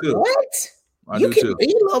 Fucking what? You can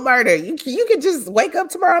be Lil Murder. You can just wake up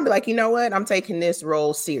tomorrow and be like, you know what? I'm taking this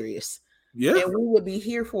role serious. Yeah. And we would be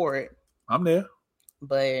here for it. I'm there.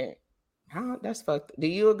 But that's fucked. Do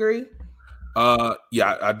you agree?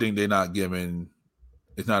 Yeah, I think they're not giving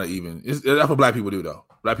It's not even. That's what black people do, though.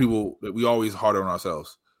 Black people, we always harder on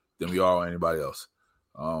ourselves than we are on anybody else.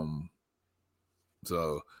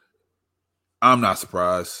 So I'm not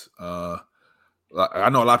surprised. I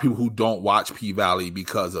know a lot of people who don't watch P Valley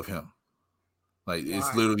because of him. Like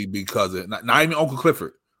it's literally because of not even Uncle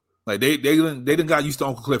Clifford. Like they didn't got used to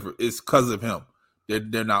Uncle Clifford. It's because of him.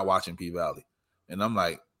 They're not watching P Valley, and I'm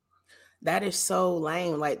like, that is so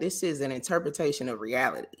lame. Like this is an interpretation of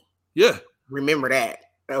reality. Yeah, remember that,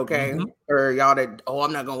 okay? Mm-hmm. Or y'all that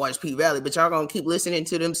I'm not gonna watch P Valley, but y'all gonna keep listening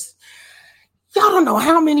to them. Y'all don't know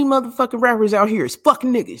how many motherfucking rappers out here is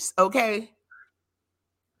fucking niggas, okay?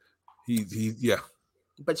 Yeah.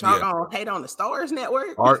 But y'all gonna hate on the Stars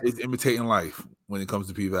Network. Art is imitating life when it comes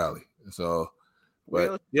to P Valley. So,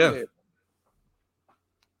 but yeah.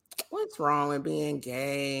 What's wrong with being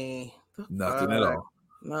gay? Nothing at all.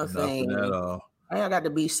 Nothing at all. I got to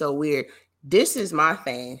be so weird. This is my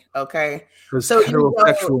thing, okay? Because so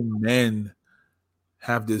heterosexual men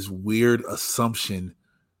have this weird assumption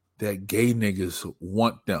that gay niggas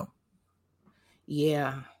want them.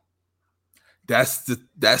 Yeah. That's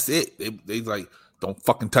it. They like, don't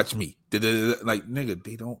fucking touch me. Like,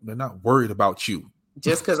 nigga, they're not worried about you.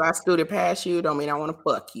 Just because I scooted past you don't mean I want to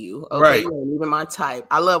fuck you. Okay, right. You ain't even my type.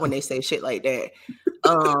 I love when they say shit like that.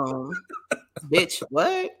 Bitch,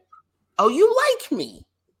 what? Oh, you like me.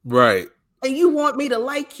 Right. And you want me to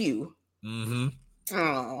like you. Mm-hmm.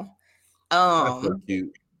 Oh. That's so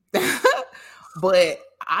cute. But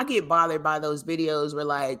I get bothered by those videos where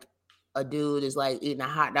like a dude is like eating a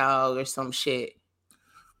hot dog or some shit.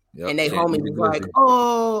 Yep. And they homie was like,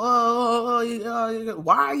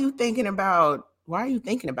 why are you thinking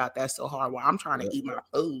about that so hard while I'm trying to eat my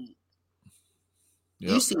food?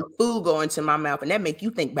 Yep. You see food go into my mouth and that make you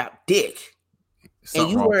think about dick. Something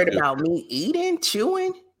and you worried about me eating,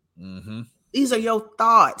 chewing? Mm-hmm. These are your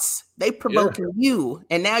thoughts. They provoking you.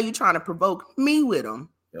 And now you're trying to provoke me with them.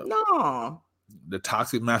 Yep. No. The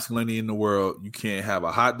toxic masculinity in the world. You can't have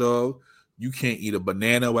a hot dog. You can't eat a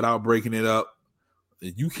banana without breaking it up.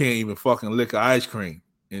 You can't even fucking lick ice cream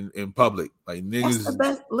in public. Like niggas. That's the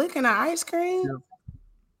best licking an ice cream? Yeah.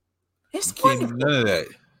 It's you can't do none of that.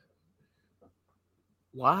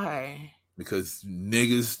 Why? Because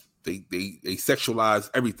niggas, they sexualize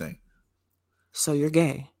everything. So you're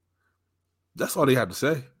gay. That's all they have to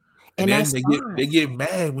say. And then they get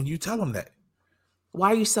mad when you tell them that.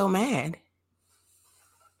 Why are you so mad?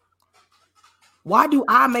 Why do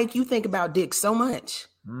I make you think about dick so much?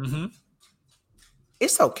 Mm-hmm.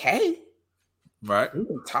 It's okay. Right. We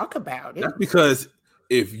can talk about it. That's because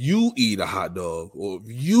if you eat a hot dog or if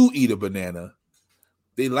you eat a banana,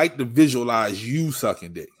 they like to visualize you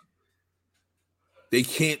sucking dick. They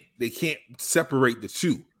can't separate the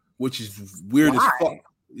two, which is weird as fuck.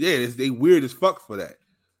 Yeah, they weird as fuck for that.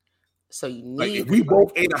 So you need like if we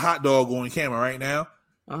both ate a hot dog on camera right now,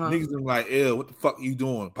 niggas are like, ew, what the fuck are you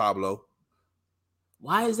doing, Pablo?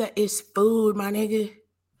 Why is that? It's food, my nigga.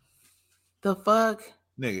 The fuck?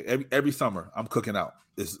 Nigga, every summer I'm cooking out.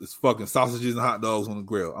 It's fucking sausages and hot dogs on the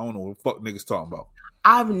grill. I don't know what the fuck niggas talking about.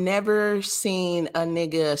 I've never seen a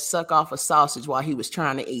nigga suck off a sausage while he was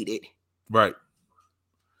trying to eat it. Right.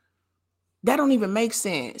 That don't even make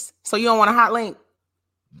sense. So you don't want a hot link?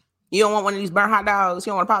 You don't want one of these burnt hot dogs?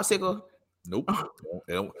 You don't want a popsicle? Nope.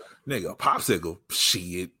 Nigga, a popsicle?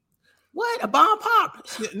 Shit. What? A bomb pop?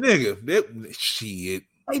 Nigga, shit.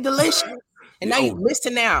 They delicious. And now you're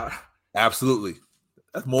missing out. Absolutely.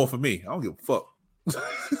 That's more for me. I don't give a fuck. I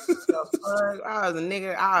was a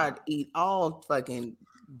nigga. I'd eat all fucking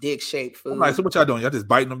dick-shaped food. I'm like, so what y'all doing? Y'all just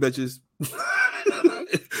biting them bitches?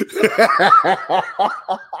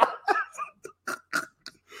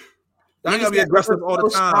 I ain't gonna be aggressive all the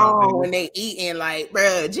time. When they eating, like,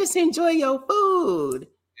 bro, just enjoy your food.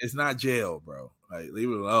 It's not jail, bro. Like, leave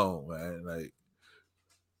it alone, man. Like,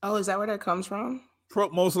 oh, is that where that comes from?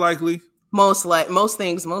 Most likely. Most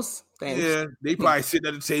things. Yeah, they probably sitting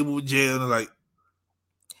at the table with jail and like.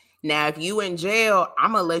 Now, if you in jail,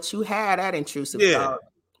 I'm gonna let you have that intrusive thought.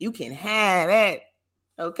 You can have that,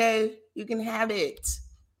 okay? You can have it.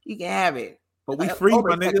 You can have it. But we free,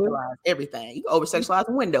 my nigga. Everything. You can over-sexualize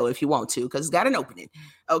the window if you want to, because it's got an opening.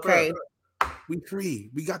 Okay. Bro, we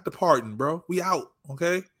free. We got the pardon, bro. We out.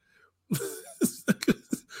 Okay.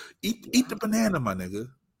 eat the banana, my nigga.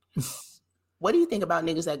 What do you think about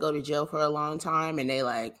niggas that go to jail for a long time and they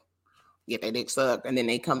like get their dick sucked and then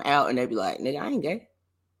they come out and they be like, nigga, I ain't gay.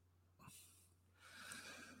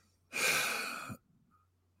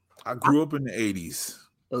 I grew up in the 80s.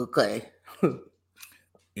 Okay.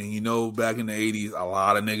 And you know, back in the 80s, a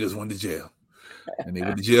lot of niggas went to jail. And they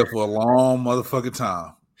went to jail for a long motherfucking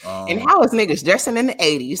time. And how was niggas dressing in the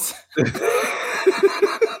 80s?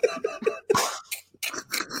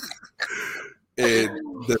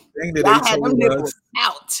 And the thing that Y'all they had them told nipples us,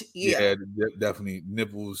 out. yeah, definitely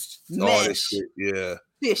nipples, all that Mesh. shit, yeah.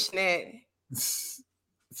 Fishnet.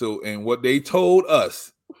 So, and what they told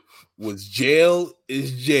us was jail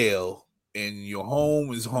is jail and your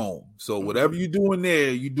home is home. So whatever you're doing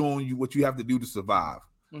there, you're doing what you have to do to survive.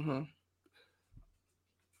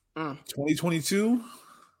 2022,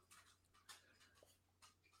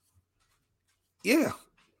 yeah,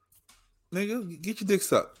 nigga, get your dick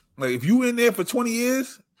sucked. Like if you in there for 20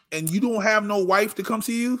 years and you don't have no wife to come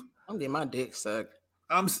see you, I'm getting my dick sucked.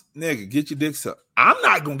 Nigga, get your dick sucked. I'm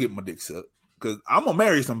not gonna get my dick sucked because I'm gonna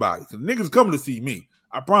marry somebody. So niggas coming to see me.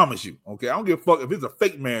 I promise you. Okay, I don't give a fuck if it's a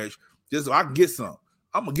fake marriage, just so I can get some.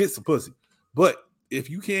 I'm gonna get some pussy. But if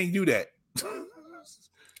you can't do that,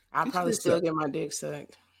 I'll probably still get my dick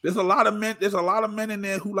sucked. There's a lot of men. There's a lot of men in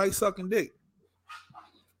there who like sucking dick.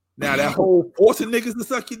 Now that whole forcing niggas to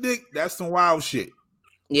suck your dick, that's some wild shit.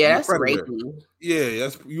 Yeah, that's rapey. Yeah,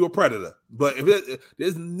 you're a predator. But if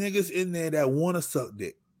there's niggas in there that want to suck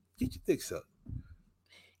dick, get your dick sucked.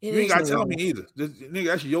 You ain't gotta tell me either. Nigga,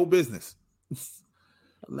 that's your business.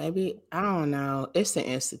 Maybe, I don't know. It's an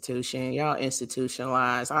institution. Y'all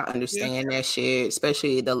institutionalized. I understand that shit.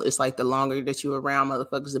 Especially it's like the longer that you around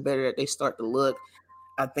motherfuckers, the better that they start to look.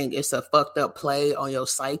 I think it's a fucked up play on your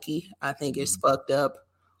psyche. I think it's fucked up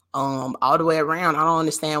all the way around. I don't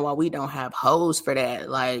understand why we don't have hoes for that.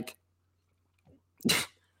 Like,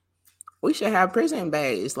 we should have prison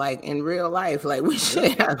bays, like in real life. Like, we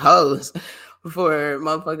should have hoes for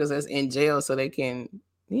motherfuckers that's in jail so they can,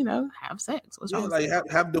 have sex. What's wrong? Like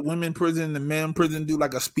have the women prison, the men prison do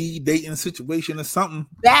like a speed dating situation or something.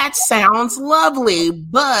 That sounds lovely,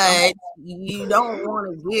 but you don't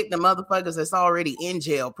want to get the motherfuckers that's already in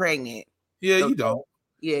jail pregnant. Yeah, you don't.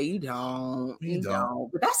 Yeah, you don't. You don't.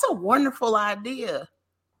 But that's a wonderful idea.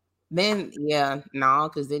 Then,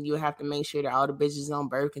 because then you have to make sure that all the bitches on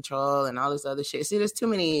birth control and all this other shit. See, there's too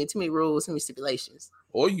many rules, too many stipulations.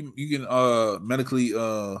 Or you can medically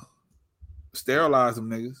sterilize them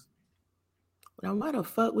niggas. Now, why the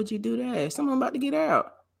fuck would you do that? Someone about to get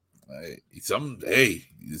out. You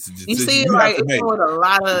see, like it come with a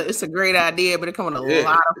lot of. It's a great idea, but it come with a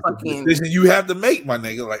lot of fucking decision you have to make, my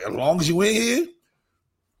nigga. Like as long as you in here,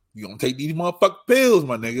 you gonna take these motherfucking pills,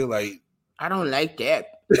 my nigga. Like I don't like that.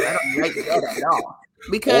 I don't like that at all.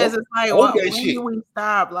 Because it's like, when do we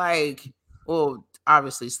stop? Like, well,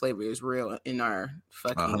 obviously slavery is real in our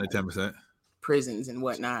fucking 110% prisons and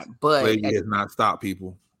whatnot, but slavery has not stopped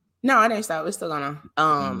people. No, it ain't stopped. It's still gonna.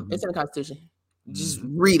 It's in the Constitution. Just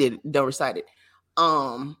read it. Don't recite it.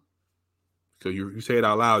 So you say it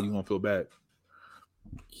out loud, you won't feel bad.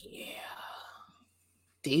 Yeah.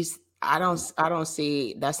 These I don't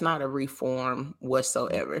see. That's not a reform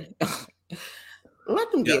whatsoever.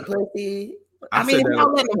 Let them get pussy. I mean, if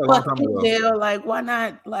y'all let them fuck in jail, like why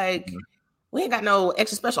not? Like we ain't got no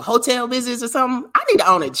extra special hotel visits or something. I need to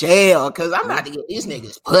own a jail because I'm about to get these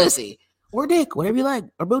niggas pussy or dick, whatever you like,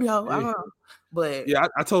 or booty hole. I don't know. But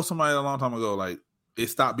I told somebody a long time ago, like it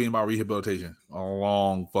stopped being about rehabilitation a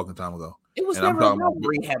long fucking time ago. It was never about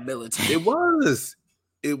rehabilitation. It was.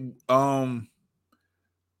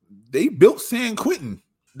 They built San Quentin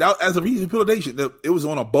as a rehabilitation. It was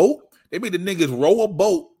on a boat. They made the niggas row a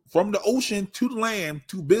boat from the ocean to the land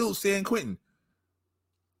to build San Quentin.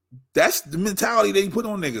 That's the mentality they put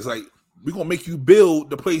on niggas. Like, we're going to make you build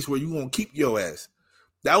the place where you're going to keep your ass.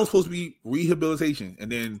 That was supposed to be rehabilitation.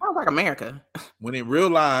 And then sounds like America. When they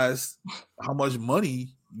realized how much money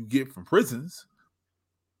you get from prisons,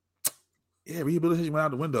 rehabilitation went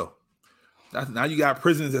out the window. Now you got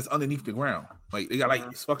prisons that's underneath the ground. Like they got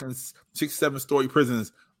like fucking 6-7 story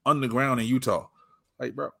prisons underground in Utah.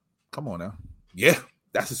 Like, bro, come on now. Yeah,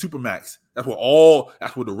 that's a supermax. That's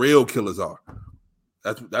where the real killers are.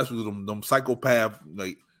 That's where them psychopath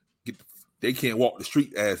like they can't walk the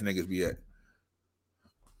street ass niggas be at.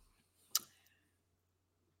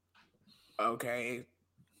 Okay.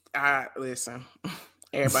 Listen.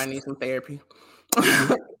 Everybody needs some therapy.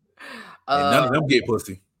 And none of them get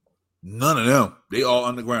pussy. None of them. They all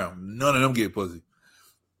underground. None of them get pussy.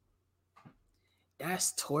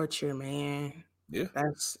 That's torture, man. Yeah.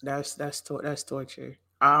 That's torture.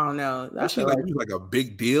 I don't know. That shit like a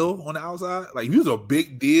big deal on the outside. Like if you was a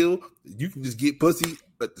big deal, you can just get pussy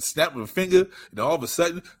at the snap of a finger, and all of a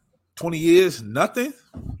sudden, 20 years, nothing.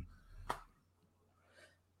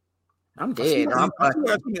 I'm dead. I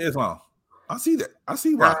see that. I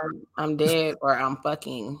see why. I'm dead or I'm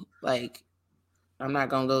fucking. Like, I'm not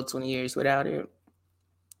going to go 20 years without it.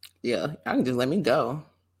 Yeah, I can just let me go.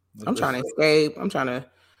 I'm trying to escape. I'm trying to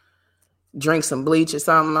drink some bleach or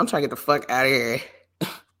something. I'm trying to get the fuck out of here.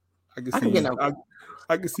 I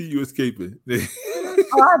I can see you escaping.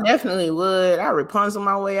 Oh, I definitely would. I Rapunzel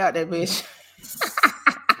my way out that bitch.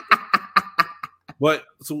 But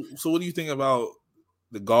so what do you think about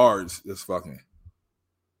the guards that's fucking?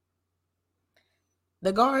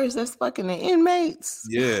 The guards that's fucking the inmates.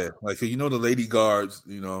 Yeah, like the lady guards.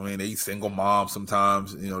 You know, what I mean, they single moms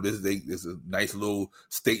sometimes. You know, this is a nice little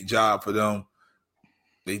state job for them.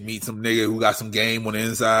 They meet some nigga who got some game on the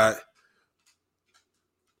inside.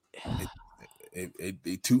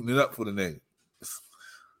 They tooting it up for the nigga.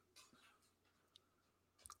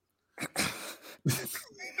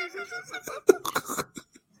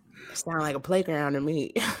 Sound like a playground to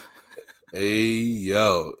me. Hey,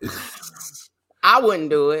 yo. I wouldn't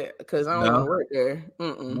do it because I don't want to work there.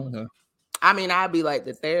 Okay. I mean, I'd be like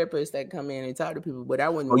the therapist that come in and talk to people, but I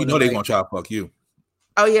wouldn't. Oh, you know they're going to try to fuck you.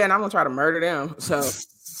 Oh, yeah, and I'm going to try to murder them. So,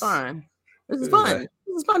 fine. This is fun.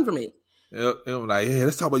 This is fun for me. Yep. I'm like, yeah,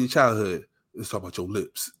 let's talk about your childhood. Let's talk about your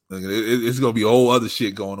lips. It's going to be a whole other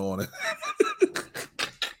shit going on.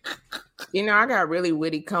 I got really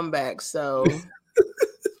witty comebacks, so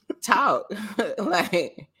talk.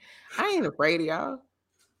 Like, I ain't afraid of y'all.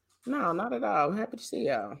 No, not at all. I'm happy to see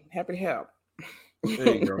y'all. Happy to help.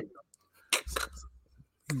 There you go.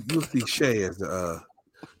 You'll see Shay as the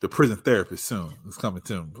prison therapist soon. It's coming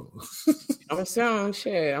soon. I'm soon.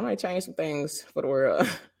 Shit, I might change some things for the world.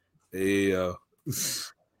 Yeah.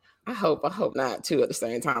 I hope not too at the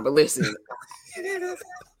same time. But listen,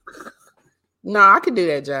 no, I could do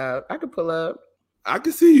that job. I could pull up. I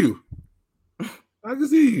can see you.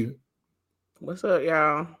 What's up,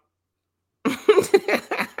 y'all?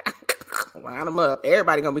 Line them up.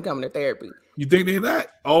 Everybody gonna be coming to therapy. You think they're not?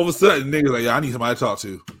 All of a sudden, niggas like, yeah, I need somebody to talk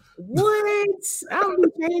to. What? I'll be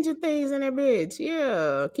changing things in that bitch.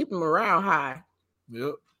 Yeah, keep morale high.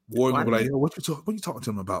 Yep. Boy, be like, yo, what you talking to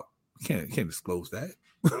him about? Can't disclose that.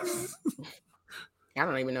 I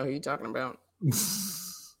don't even know who you're talking about.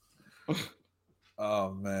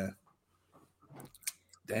 Oh man,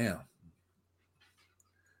 damn!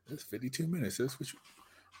 It's 52 minutes. That's what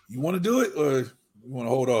you want to do it, or you want to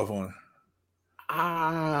hold off on it?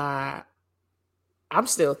 I'm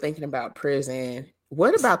still thinking about prison.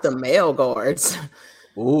 What about the male guards?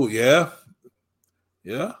 Oh yeah,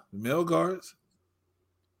 the male guards.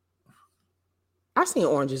 I seen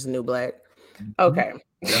Orange is the New Black. Okay,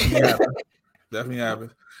 definitely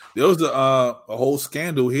happened. There was a whole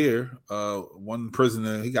scandal here. One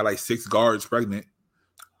prisoner, he got like 6 guards pregnant.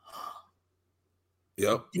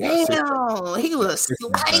 Yep. Damn, he was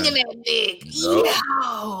slanging that dick. Yep.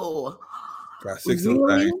 Yo. Got 6 of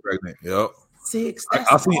those things pregnant. Yep. 6.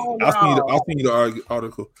 I'll send you the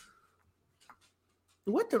article.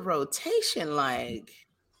 What the rotation like?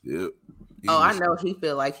 Yep. I know he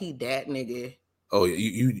feel like he that nigga. Oh yeah,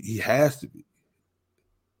 he has to be.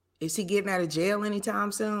 Is he getting out of jail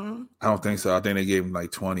anytime soon? I don't think so. I think they gave him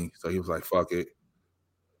like 20. So he was like, fuck it.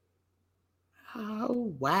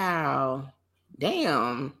 Oh, wow.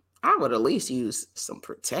 Damn. I would at least use some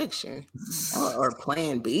protection or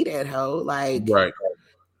plan B that hoe. Like, right.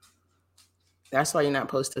 That's why you're not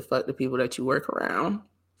supposed to fuck the people that you work around.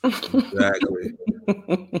 Exactly.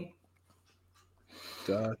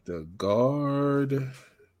 Got the guard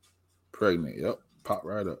pregnant. Yep. Pop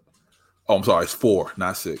right up. Oh, I'm sorry. It's 4,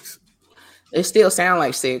 not 6. It still sound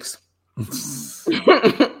like 6.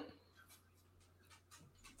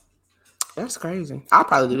 That's crazy. I'll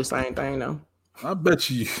probably do the same thing though. I bet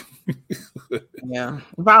you. Yeah.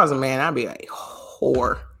 If I was a man, I'd be like,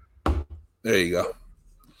 whore. There you go.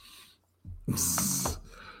 It's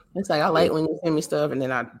like I like when you send me stuff and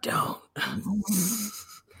then I don't.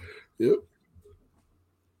 Yep.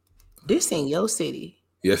 This in your city.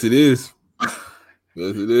 Yes, it is.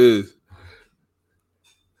 Yes, it is.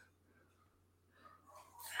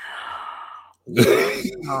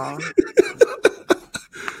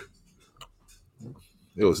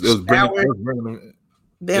 It was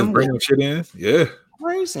bringing shit in. Yeah.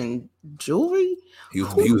 And jewelry. He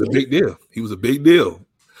was a big deal. He was a big deal.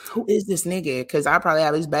 Who is this nigga? Because I probably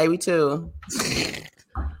have his baby too.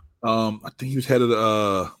 I think he was head of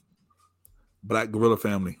the Black Gorilla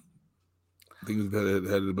family. I think he was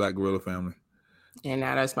head of the Black Gorilla family. And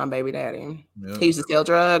now that's my baby daddy. Yep. He used to sell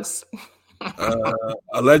drugs.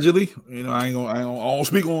 Allegedly, I don't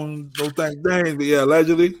speak on those things, but yeah,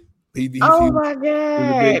 allegedly. My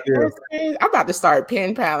god! I'm about to start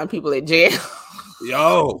pen paling people at jail.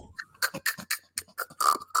 Yo,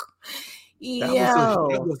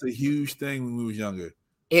 that was a huge thing when we was younger.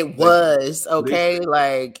 It was okay,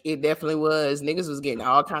 like it definitely was. Niggas was getting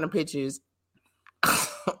all kind of pictures,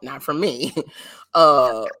 not from me,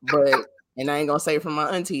 but and I ain't gonna say from my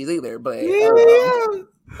aunties either. But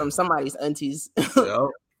from somebody's aunties. Yep.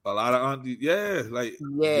 A lot of aunties. Yeah, like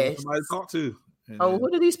yes. somebody to talk to. Oh,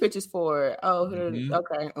 what are these pictures for? Oh,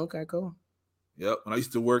 okay, cool. Yep. When I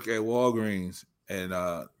used to work at Walgreens and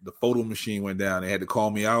the photo machine went down, they had to call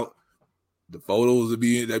me out. The photos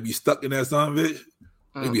that'd be stuck in that son of a bitch.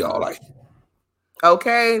 They'd be all like,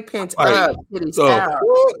 okay, pent up, titties out,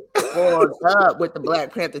 bored up with the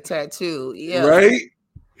Black Panther tattoo. Yeah, right.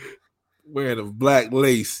 Wearing a black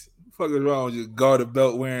lace. What the fuck is wrong with you? Garter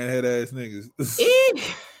belt wearing head ass niggas.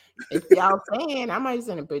 If y'all saying, I might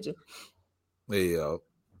send a picture. There you go.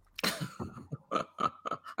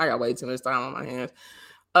 I got way too much time on my hands.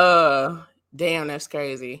 Damn, that's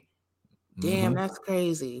crazy. That's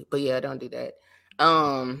crazy. But yeah, don't do that.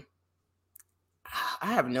 I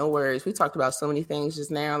have no words. We talked about so many things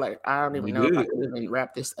just now. Like, I don't even know if I can even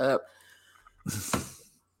wrap this up.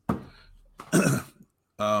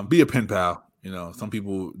 Be a pen pal. You know, some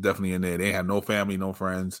people definitely in there. They have no family, no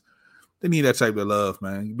friends. They need that type of love,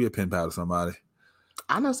 man. Be a pen pal to somebody.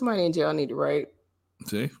 I know somebody in jail need to write.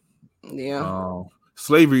 See? Yeah.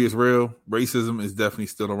 Slavery is real. Racism is definitely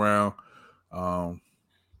still around.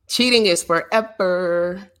 Cheating is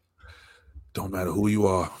forever. Don't matter who you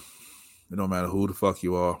are. It don't matter who the fuck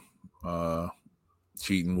you are.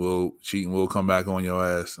 Cheating will come back on your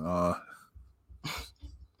ass.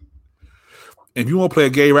 If you want to play a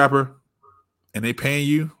gay rapper and they paying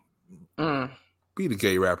you, be the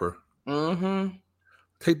gay rapper. Mm-hmm.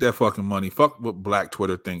 Take that fucking money. Fuck what Black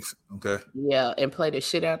Twitter thinks. Okay. Yeah, and play the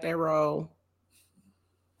shit out that role.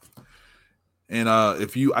 And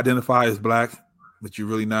if you identify as Black, but you're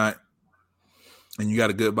really not, and you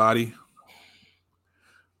got a good body,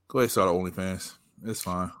 go ahead and start OnlyFans. It's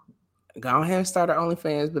fine. Go ahead and start an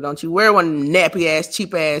OnlyFans, but don't you wear one of them nappy ass,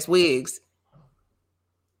 cheap ass wigs.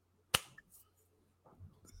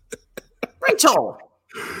 Rachel.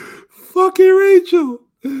 Fucking Rachel.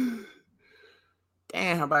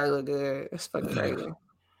 Damn, her body look good. It's fucking crazy.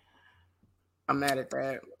 I'm mad at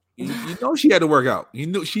that. You know she had to work out. You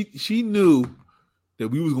knew she knew that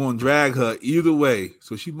we was going to drag her either way,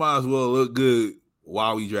 so she might as well look good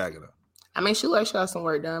while we dragging her. I mean, she like she got some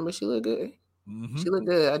work done, but she look good. Mm-hmm. She look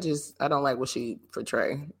good. I don't like what she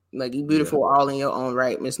portray. Like, you beautiful all in your own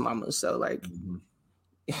right, Miss Mama. So like,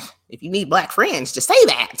 if you need Black friends, just say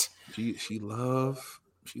that. She loved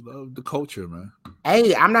the culture, man.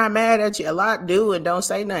 Hey, I'm not mad at you. A lot do and don't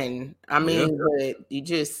say nothing. I mean, but you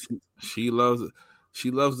just she loves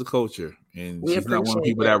the culture, and she's not one of the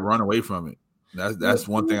people that run away from it. That's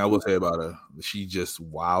one thing I will say about her. She just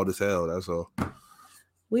wild as hell. That's all.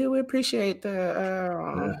 We appreciate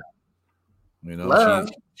the you know,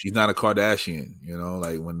 she's not a Kardashian. You know,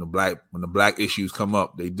 like when the black issues come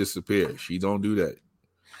up, they disappear. She don't do that.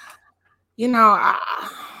 You know,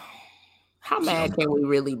 how mad can we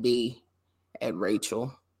really be at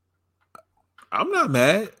Rachel? I'm not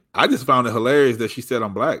mad. I just found it hilarious that she said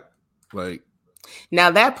I'm Black. Like,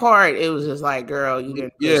 now that part, it was just like, girl, you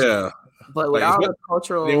didn't. Yeah. But with all the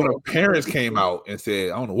cultural, then when her parents came out and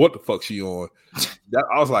said, I don't know what the fuck she on,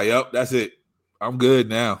 I was like, yep, that's it. I'm good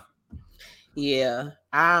now. Yeah.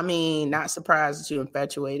 I mean, not surprised that you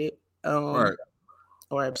infatuated or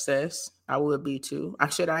obsessed. I would be too.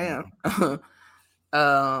 I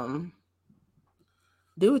am.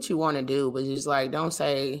 Do what you want to do, but just like, don't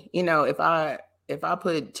say, you know, if I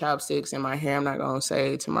put chopsticks in my hair, I'm not gonna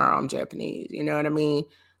say tomorrow I'm Japanese. You know what I mean?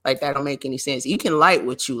 Like, that don't make any sense. You can like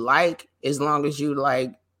what you like as long as you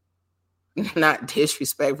like not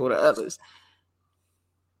disrespectful to others.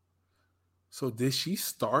 So did she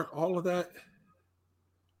start all of that?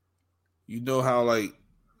 You know how like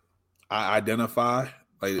I identify,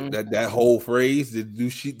 like that whole phrase.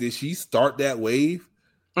 Did she start that wave?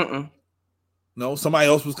 No, somebody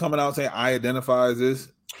else was coming out saying I identify as this.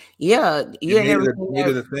 Yeah, you ain't never made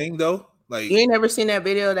it a thing though. Like, you ain't never seen that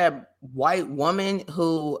video of that white woman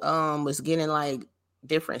who was getting like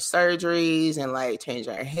different surgeries and like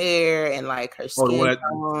changing her hair and like her skin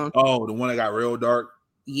tone. The one that got real dark.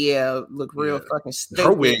 Yeah, look real fucking stupid.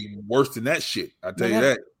 Her wig worse than that shit. I tell you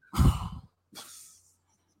that.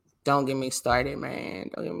 Don't get me started,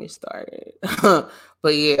 man. Don't get me started.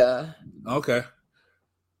 But yeah. Okay.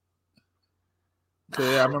 So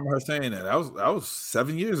yeah, I remember her saying that. That was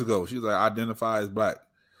 7 years ago. She was like, identify as Black.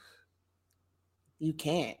 You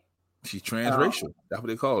can't. She's transracial. That's what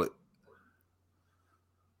they call it.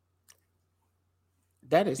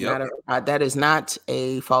 That is not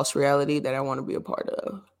a false reality that I want to be a part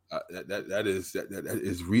of. That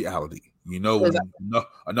is reality. You know, when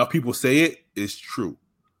enough people say it, it's true.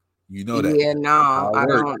 You know that. Yeah, no, I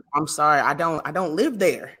don't. I'm sorry. I don't live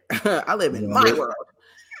there. I live in my world.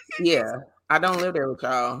 Yeah. I don't live there with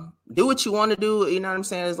y'all. Do what you want to do. You know what I'm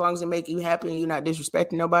saying? As long as it make you happy and you're not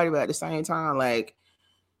disrespecting nobody, but at the same time, like,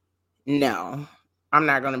 no, I'm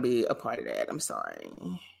not going to be a part of that. I'm sorry.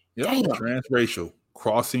 Yep. Transracial,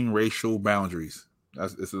 crossing racial boundaries.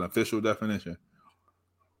 It's an official definition.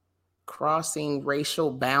 Crossing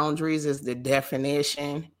racial boundaries is the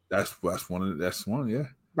definition. That's one. Yeah.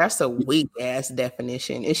 That's a weak ass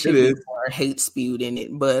definition. It should be more hate spewed in it,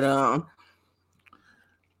 but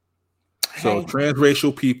So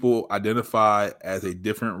transracial people identify as a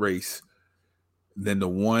different race than the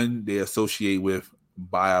one they associate with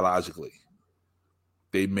biologically.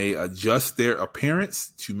 They may adjust their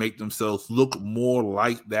appearance to make themselves look more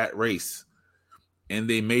like that race, and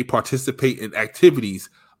they may participate in activities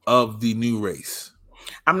of the new race.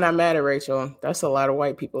 I'm not mad at Rachel. That's a lot of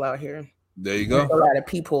white people out here. There you go. There's a lot of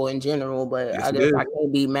people in general, but yes, I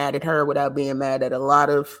can't be mad at her without being mad at a lot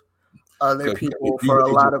of other people for a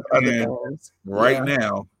lot of other things. Right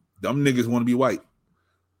now, them niggas want to be white.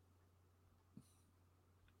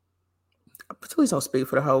 Please don't speak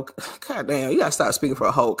for the whole. God damn, you gotta stop speaking for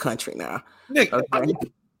a whole country now. Nick,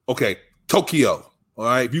 okay, Tokyo. All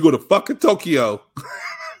right, if you go to fucking Tokyo,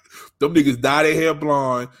 them niggas dye their hair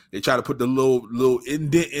blonde. They try to put the little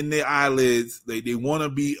indent in their eyelids. They want to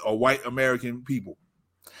be a white American people.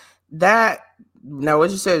 No, what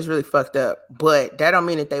you said is really fucked up, but that don't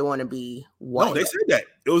mean that they want to be white. No, they said that.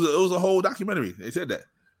 It was a whole documentary. They said that.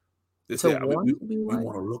 They said we want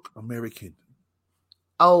to look American.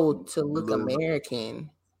 Oh, to look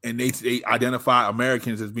American. And they identify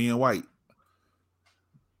Americans as being white.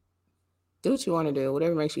 Do what you want to do.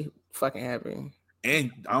 Whatever makes you fucking happy.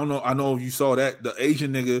 And I don't know. I know if you saw that. The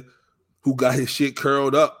Asian nigga who got his shit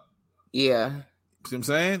curled up. Yeah. See what I'm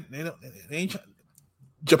saying? They ain't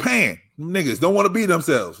Japan. Niggas don't want to be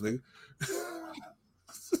themselves, nigga.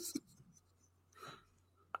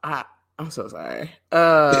 I'm so sorry.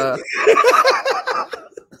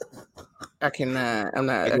 I cannot. I'm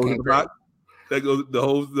not. That goes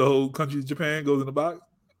the whole country of Japan goes in the box.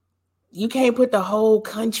 You can't put the whole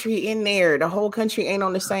country in there. The whole country ain't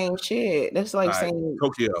on the same shit. That's like saying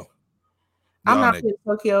Tokyo. I'm not putting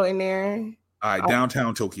Tokyo in there. All right,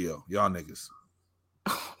 downtown Tokyo. Y'all niggas.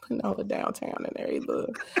 Putting all the downtown in there either.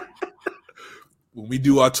 When we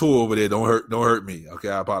do our tour over there, don't hurt me. Okay,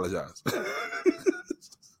 I apologize.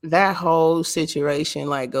 That whole situation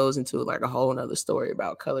like goes into like a whole nother story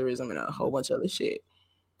about colorism and a whole bunch of other shit.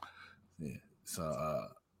 Yeah. So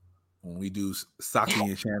when we do sake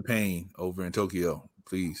and champagne over in Tokyo,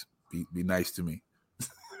 please be nice to me.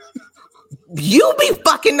 You be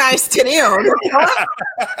fucking nice to them. You be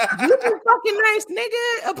fucking nice,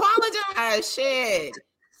 nigga. Apologize, shit.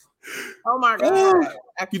 Oh my god!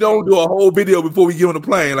 You don't do a whole video before we get on the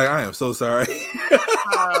plane. Like, I am so sorry.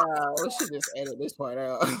 We should just edit this part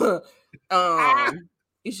out.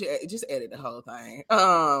 You should just edit the whole thing.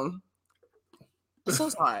 I'm so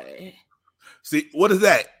sorry. See, what is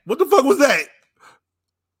that? What the fuck was that?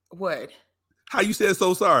 What? How you said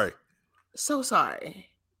so sorry? So sorry.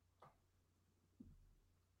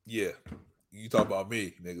 Yeah, you talk about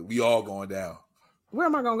me, nigga. We all going down. Where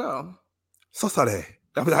am I gonna go? So sorry.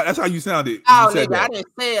 That's how you sounded. Oh, nigga, I didn't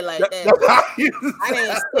say it like that. I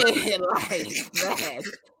didn't say it like that.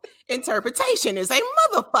 Interpretation is a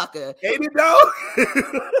motherfucker. Ain't it though?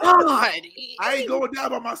 God, I ain't going down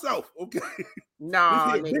by myself. Okay.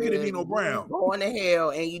 Nah, this is bigger than Nino Brown. Going to hell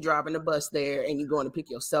and you driving the bus there and you going to pick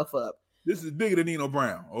yourself up. This is bigger than Nino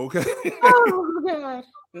Brown. Okay. Oh my god.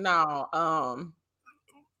 No.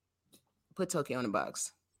 Put Tokyo in the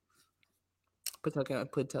box.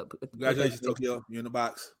 Congratulations, Tokyo. You're in the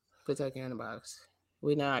box. Put Tokyo in the box.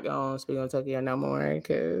 We're not gonna speak on Tokyo no more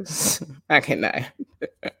because I cannot.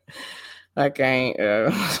 I can't.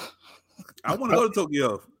 I want to go to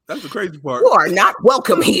Tokyo. That's the crazy part. You are not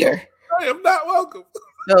welcome here. I am not welcome.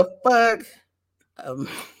 The fuck.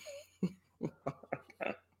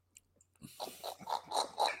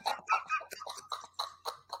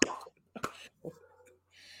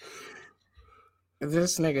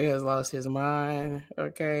 This nigga has lost his mind.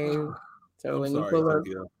 Okay, so when you pull up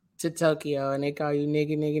to Tokyo and they call you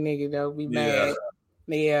nigga, don't be mad.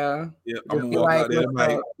 Yeah. I'm gonna walk out there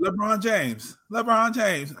like LeBron James.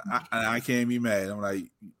 I can't be mad. I'm like,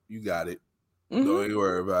 you got it. Mm-hmm. Don't even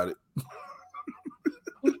worry about it.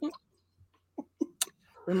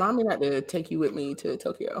 Remind me not to take you with me to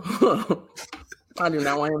Tokyo. I do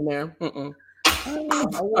not want him there.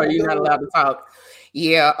 Are you not allowed to talk?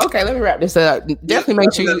 Yeah. Okay, let me wrap this up. Definitely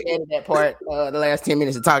make sure you edit that part, the last 10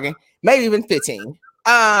 minutes of talking. Maybe even 15.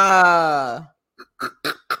 Damn.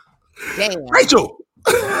 Rachel!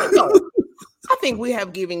 I think we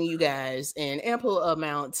have given you guys an ample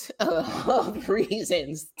amount of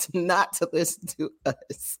reasons not to listen to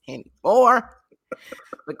us anymore.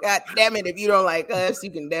 But God damn it, if you don't like us,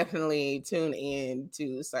 you can definitely tune in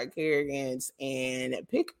to Sarcarigans and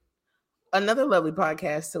pick another lovely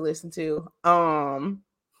podcast to listen to.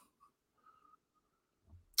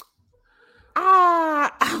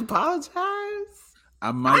 I apologize.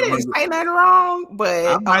 I didn't say nothing wrong, but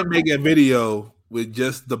I might make a video with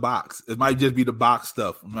just the box. It might just be the box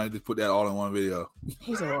stuff. I might just put that all in one video.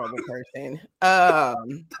 He's a horrible person.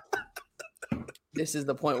 This is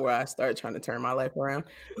the point where I start trying to turn my life around.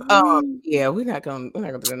 Yeah, we're not gonna do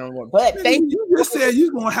that no more. But thank you. You just said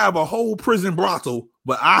you're gonna have a whole prison brothel,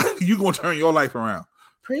 but you're gonna turn your life around.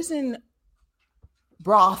 Prison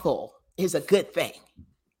brothel is a good thing.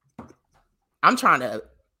 I'm trying to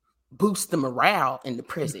boost the morale in the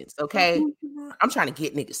prisons, okay? I'm trying to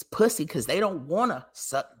get niggas pussy because they don't want to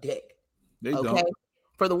suck dick. They okay? don't.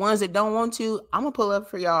 For the ones that don't want to, I'm going to pull up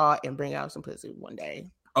for y'all and bring out some pussy one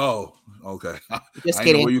day. Oh, okay. Just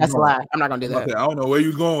kidding. That's a lie. I'm not going to do that. Okay, I don't know where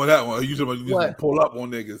you going with that one. You just pull up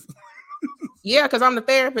on niggas. Yeah, because I'm the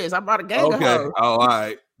therapist. I brought a gang of hoes. Oh, all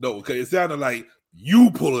right. No, okay. It sounded like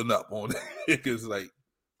you pulling up on niggas like,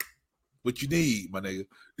 what you need, my nigga.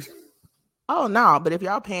 Oh no, but if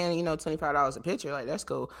y'all paying, $25 a picture, like that's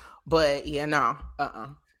cool. But yeah, no,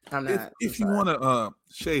 I'm not. If you want to,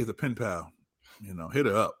 Shay is a pen pal. Hit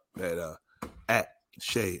her up at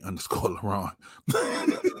Shay_LaRon.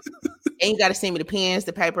 And you got to send me the pens,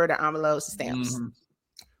 the paper, the envelopes, the stamps. Mm-hmm.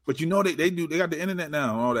 But they got the internet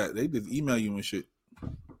now and all that. They just email you and shit.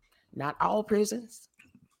 Not all prisons.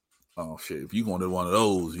 Oh shit! If you going to one of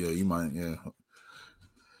those, yeah, you might, yeah.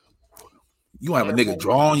 You gonna have a nigga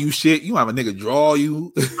drawing you shit. You gonna have a nigga draw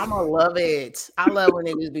you. I'm gonna love it. I love when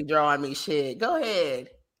niggas be drawing me shit. Go ahead.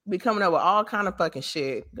 Be coming up with all kind of fucking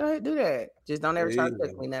shit. Go ahead, do that. Just don't ever try to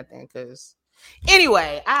click me nothing. Cause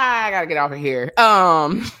anyway, I gotta get off of here.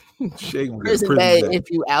 Prison Bay,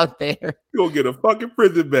 if you out there. You gonna get a fucking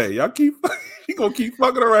prison bay. Y'all you gonna keep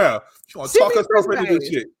fucking around. You gonna talk us up into this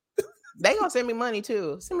shit. They gonna send me money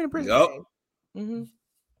too. Send me the prison bay. Mm-hmm.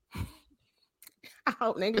 I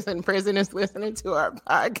hope niggas in prison is listening to our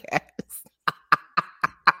podcast.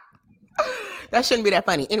 That shouldn't be that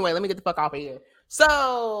funny. Anyway, let me get the fuck off of here.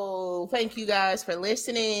 So, thank you guys for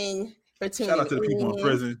listening, for tuning in. Shout out to the people in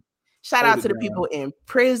prison. Shout out to the people in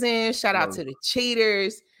prison. Shout out to the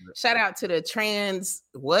cheaters. Shout out to the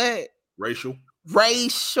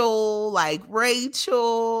racial, like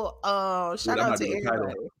Rachel. Shout out to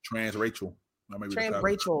everybody. Trans Rachel. Trans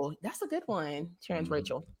Rachel. That's a good one. Trans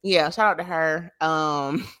Rachel. Yeah, shout out to her.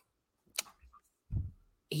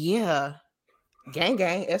 Yeah. Gang,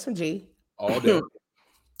 SMG. All day.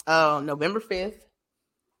 November 5th.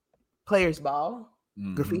 Players Ball.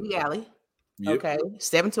 Graffiti Alley. Yep. Okay.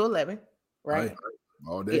 7 to 11. Right?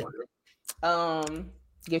 All day. Yeah.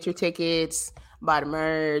 Get your tickets, buy the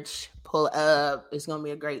merch, pull up. It's gonna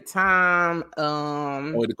be a great time.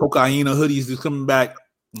 The cocaine hoodies is coming back.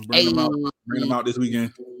 Bring them out this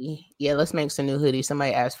weekend. Yeah, let's make some new hoodies.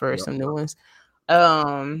 Somebody asked for some new ones.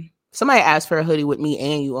 Somebody asked for a hoodie with me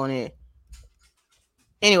and you on it.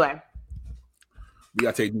 Anyway. We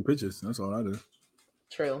gotta take new pictures. That's all I do.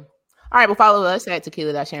 True. All right, well, follow us at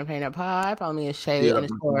tequila.champagne.pod. Follow me at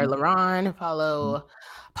Shay_LaRon. Follow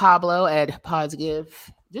Pablo at PodsGive.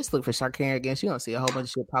 Just look for Sarcarigans. You're going to see a whole bunch of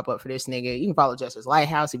shit pop up for this nigga. You can follow Justice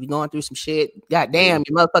Lighthouse if you're going through some shit. God damn,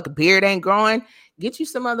 your motherfucking beard ain't growing. Get you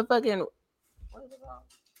some motherfucking... What is it called?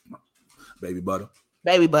 Baby butter.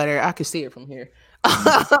 Baby butter. I can see it from here.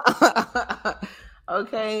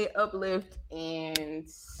 Okay, uplift and...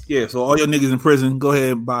 Yeah, so all your niggas in prison, go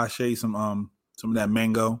ahead and buy Shay some of that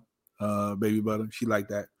mango baby butter. She like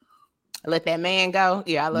that. Let that man go.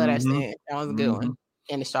 Yeah, I love that scent. That was a good one.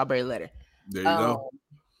 And the strawberry letter. There you go.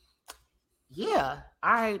 Yeah.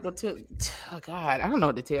 All right. Oh God, I don't know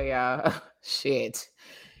what to tell y'all. Shit.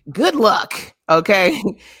 Good luck. Okay.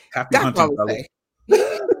 Happy hunting, say.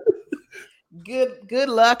 Good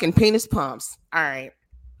luck and penis pumps. All right.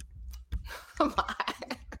 Bye.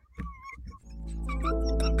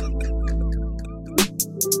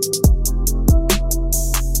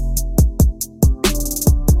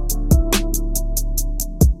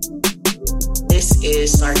 This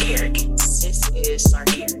is Sarcarigans.